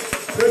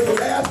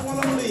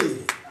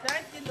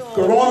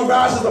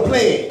 Coronavirus is a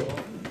plague.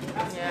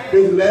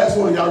 Here's the last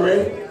one. Y'all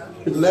ready?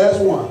 Here's the last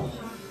one.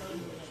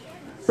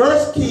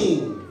 1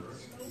 Kings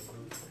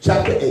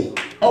chapter 8.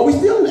 Oh, we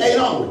still in 8,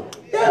 aren't we?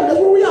 Yeah, that's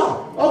where we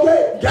are.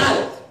 Okay, got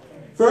it.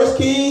 1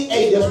 Kings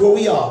 8, that's where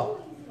we are.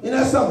 Isn't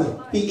that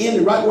something? He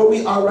ended right where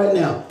we are right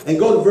now. And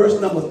go to verse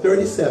number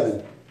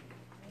 37.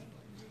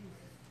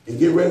 And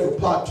get ready for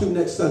part 2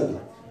 next Sunday.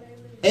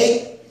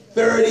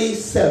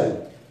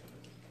 8:37.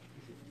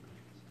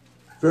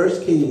 1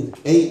 Kings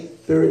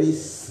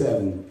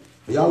 8:37.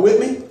 Are y'all with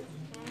me?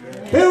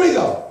 Here we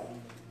go.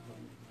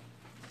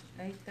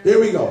 Here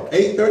we go.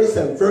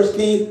 8:37. 1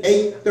 Kings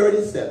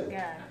 8:37.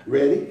 Yeah.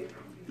 Ready?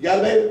 You got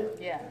it,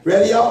 baby? Yeah.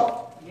 Ready,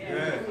 y'all?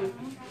 Yeah.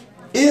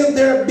 If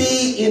there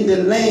be in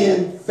the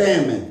land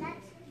famine.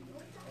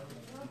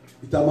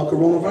 We're talking about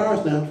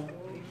coronavirus now.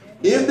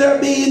 If there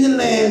be in the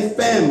land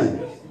famine.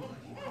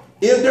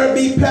 If there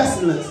be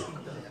pestilence.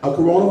 A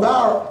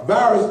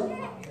coronavirus,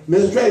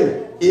 Mr.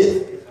 Trader,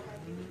 it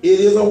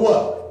is a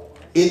what?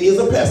 It is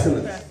a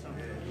pestilence.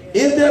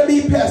 If there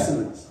be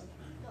pestilence,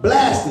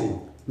 blasting,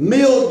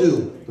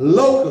 mildew,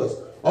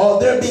 locusts, or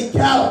there be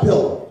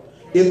caterpillar,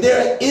 if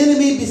their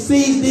enemy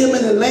besiege them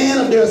in the land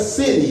of their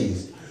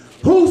cities,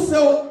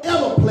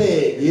 whosoever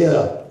plague,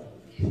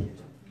 and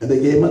they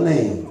gave him a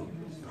name,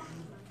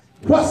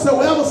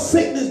 whatsoever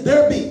sickness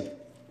there be,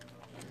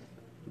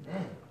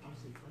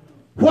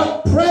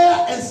 what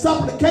prayer and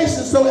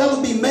supplication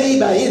soever be made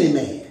by any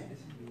man.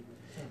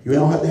 You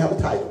don't have to have a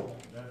title.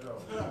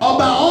 Or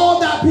by all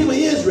thy people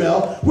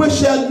Israel, which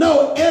shall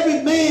know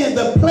every man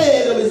the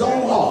plague of his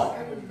own heart.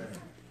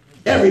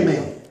 Every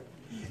man.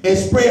 And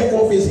spread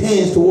forth his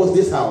hands towards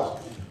this house.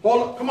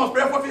 Hold on. Come on,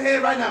 spread forth your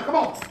hand right now. Come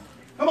on.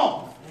 Come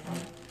on.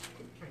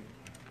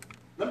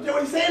 Let me tell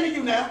you what he's saying to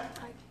you now.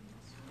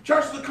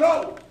 Churches are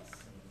closed,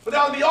 but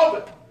they'll be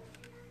open.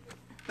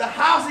 The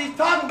house he's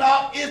talking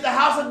about is the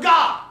house of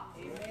God.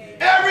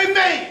 Every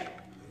man.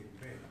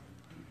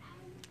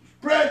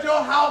 Spread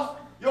your house,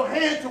 your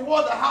hand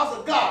toward the house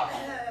of God.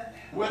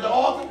 Where the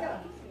altar.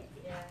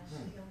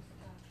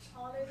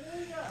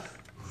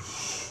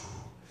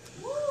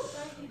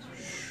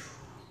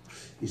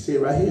 He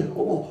said right here,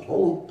 hold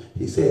on.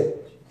 He said,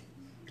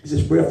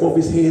 spread forth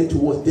his hand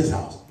towards this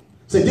house.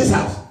 Say this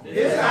house.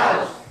 This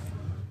house.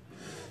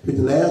 Here's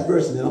the last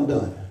verse and then I'm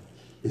done.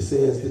 It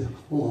says,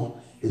 hold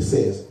on. It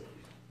says,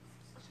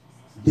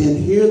 then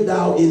hear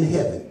thou in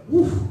heaven,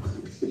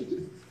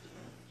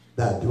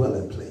 thy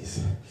dwelling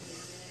place,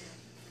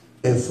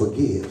 and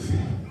forgive,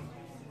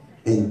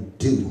 and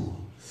do,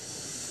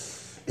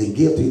 and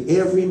give to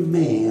every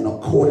man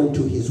according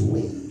to his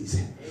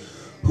ways,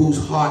 whose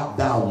heart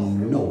thou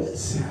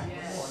knowest.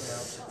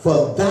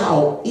 For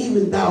thou,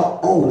 even thou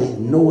only,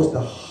 knowest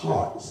the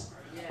hearts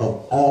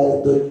of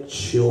all the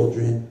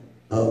children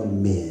of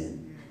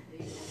men.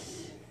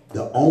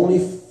 The only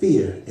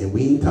fear, and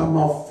we ain't talking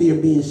about fear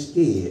being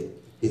scared,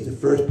 is the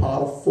first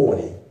part of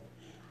 40.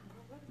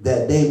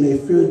 That they may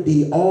fear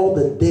thee all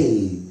the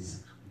days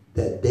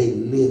that they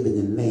live in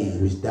the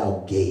land which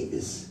thou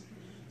gavest.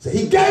 So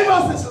he gave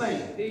us this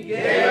land. He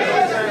gave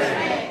us this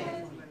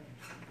land.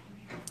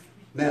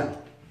 Now,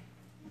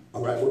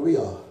 all right, where we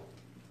are.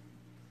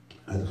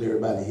 I declare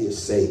everybody here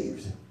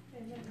saved.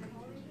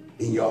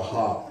 In your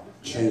heart,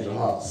 change your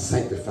heart,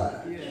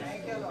 sanctified,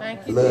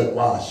 blood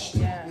washed,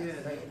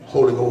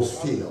 Holy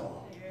Ghost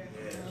filled,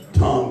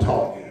 tongue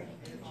talking,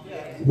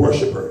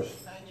 worshipers,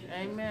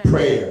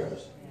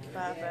 prayers,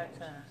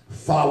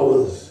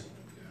 followers,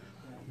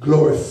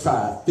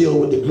 glorified,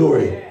 filled with the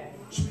glory,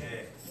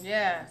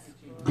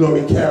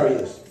 glory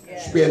carriers,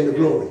 spreading the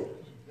glory,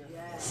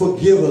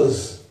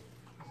 forgivers,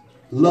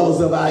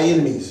 lovers of our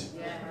enemies,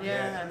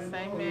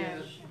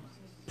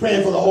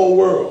 praying for the whole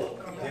world,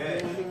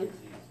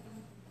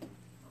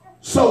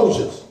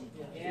 soldiers,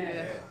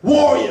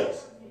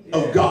 warriors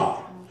of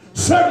God,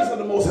 servants of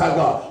the Most High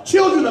God,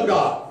 children of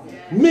God,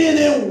 men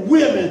and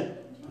women,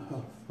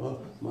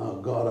 my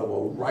God, of a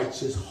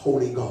righteous,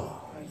 holy God.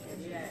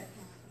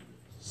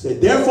 Say,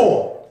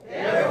 therefore,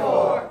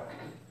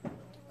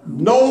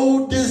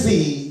 no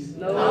disease,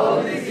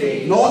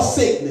 nor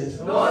sickness,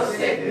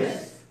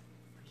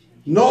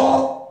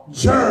 nor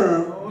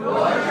germ,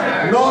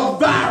 nor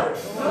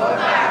virus,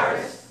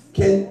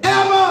 can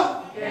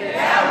ever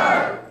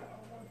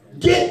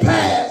get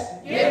past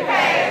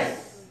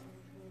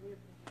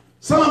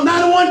Psalm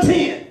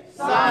 91:10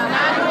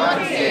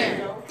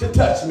 to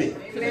touch me.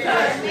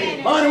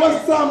 Honey,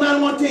 what's Psalm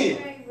 91:10?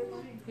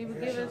 He will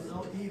give us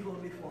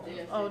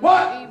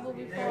What? evil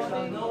before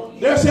thee.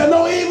 There shall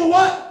no evil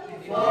what?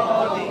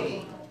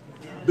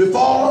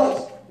 Before us.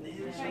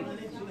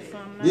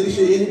 Neither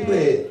shall any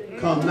plague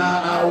come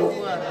nigh our.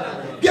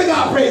 Give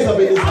God praise up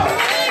in this house.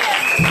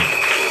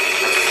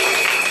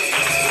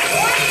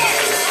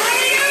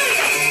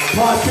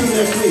 Part 2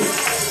 next week.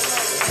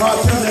 Part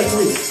 2 next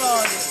week.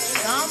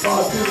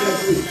 Part 2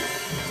 next week.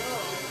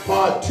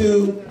 Part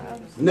 2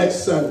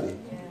 next Sunday.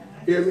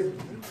 Hear me?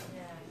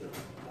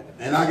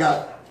 And I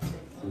got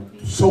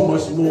so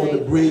much more to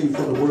bring you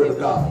from the Word of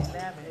God.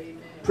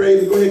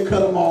 Praise, go ahead and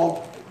cut them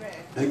off.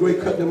 And go ahead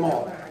and cut them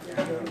off.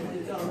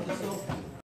 It's so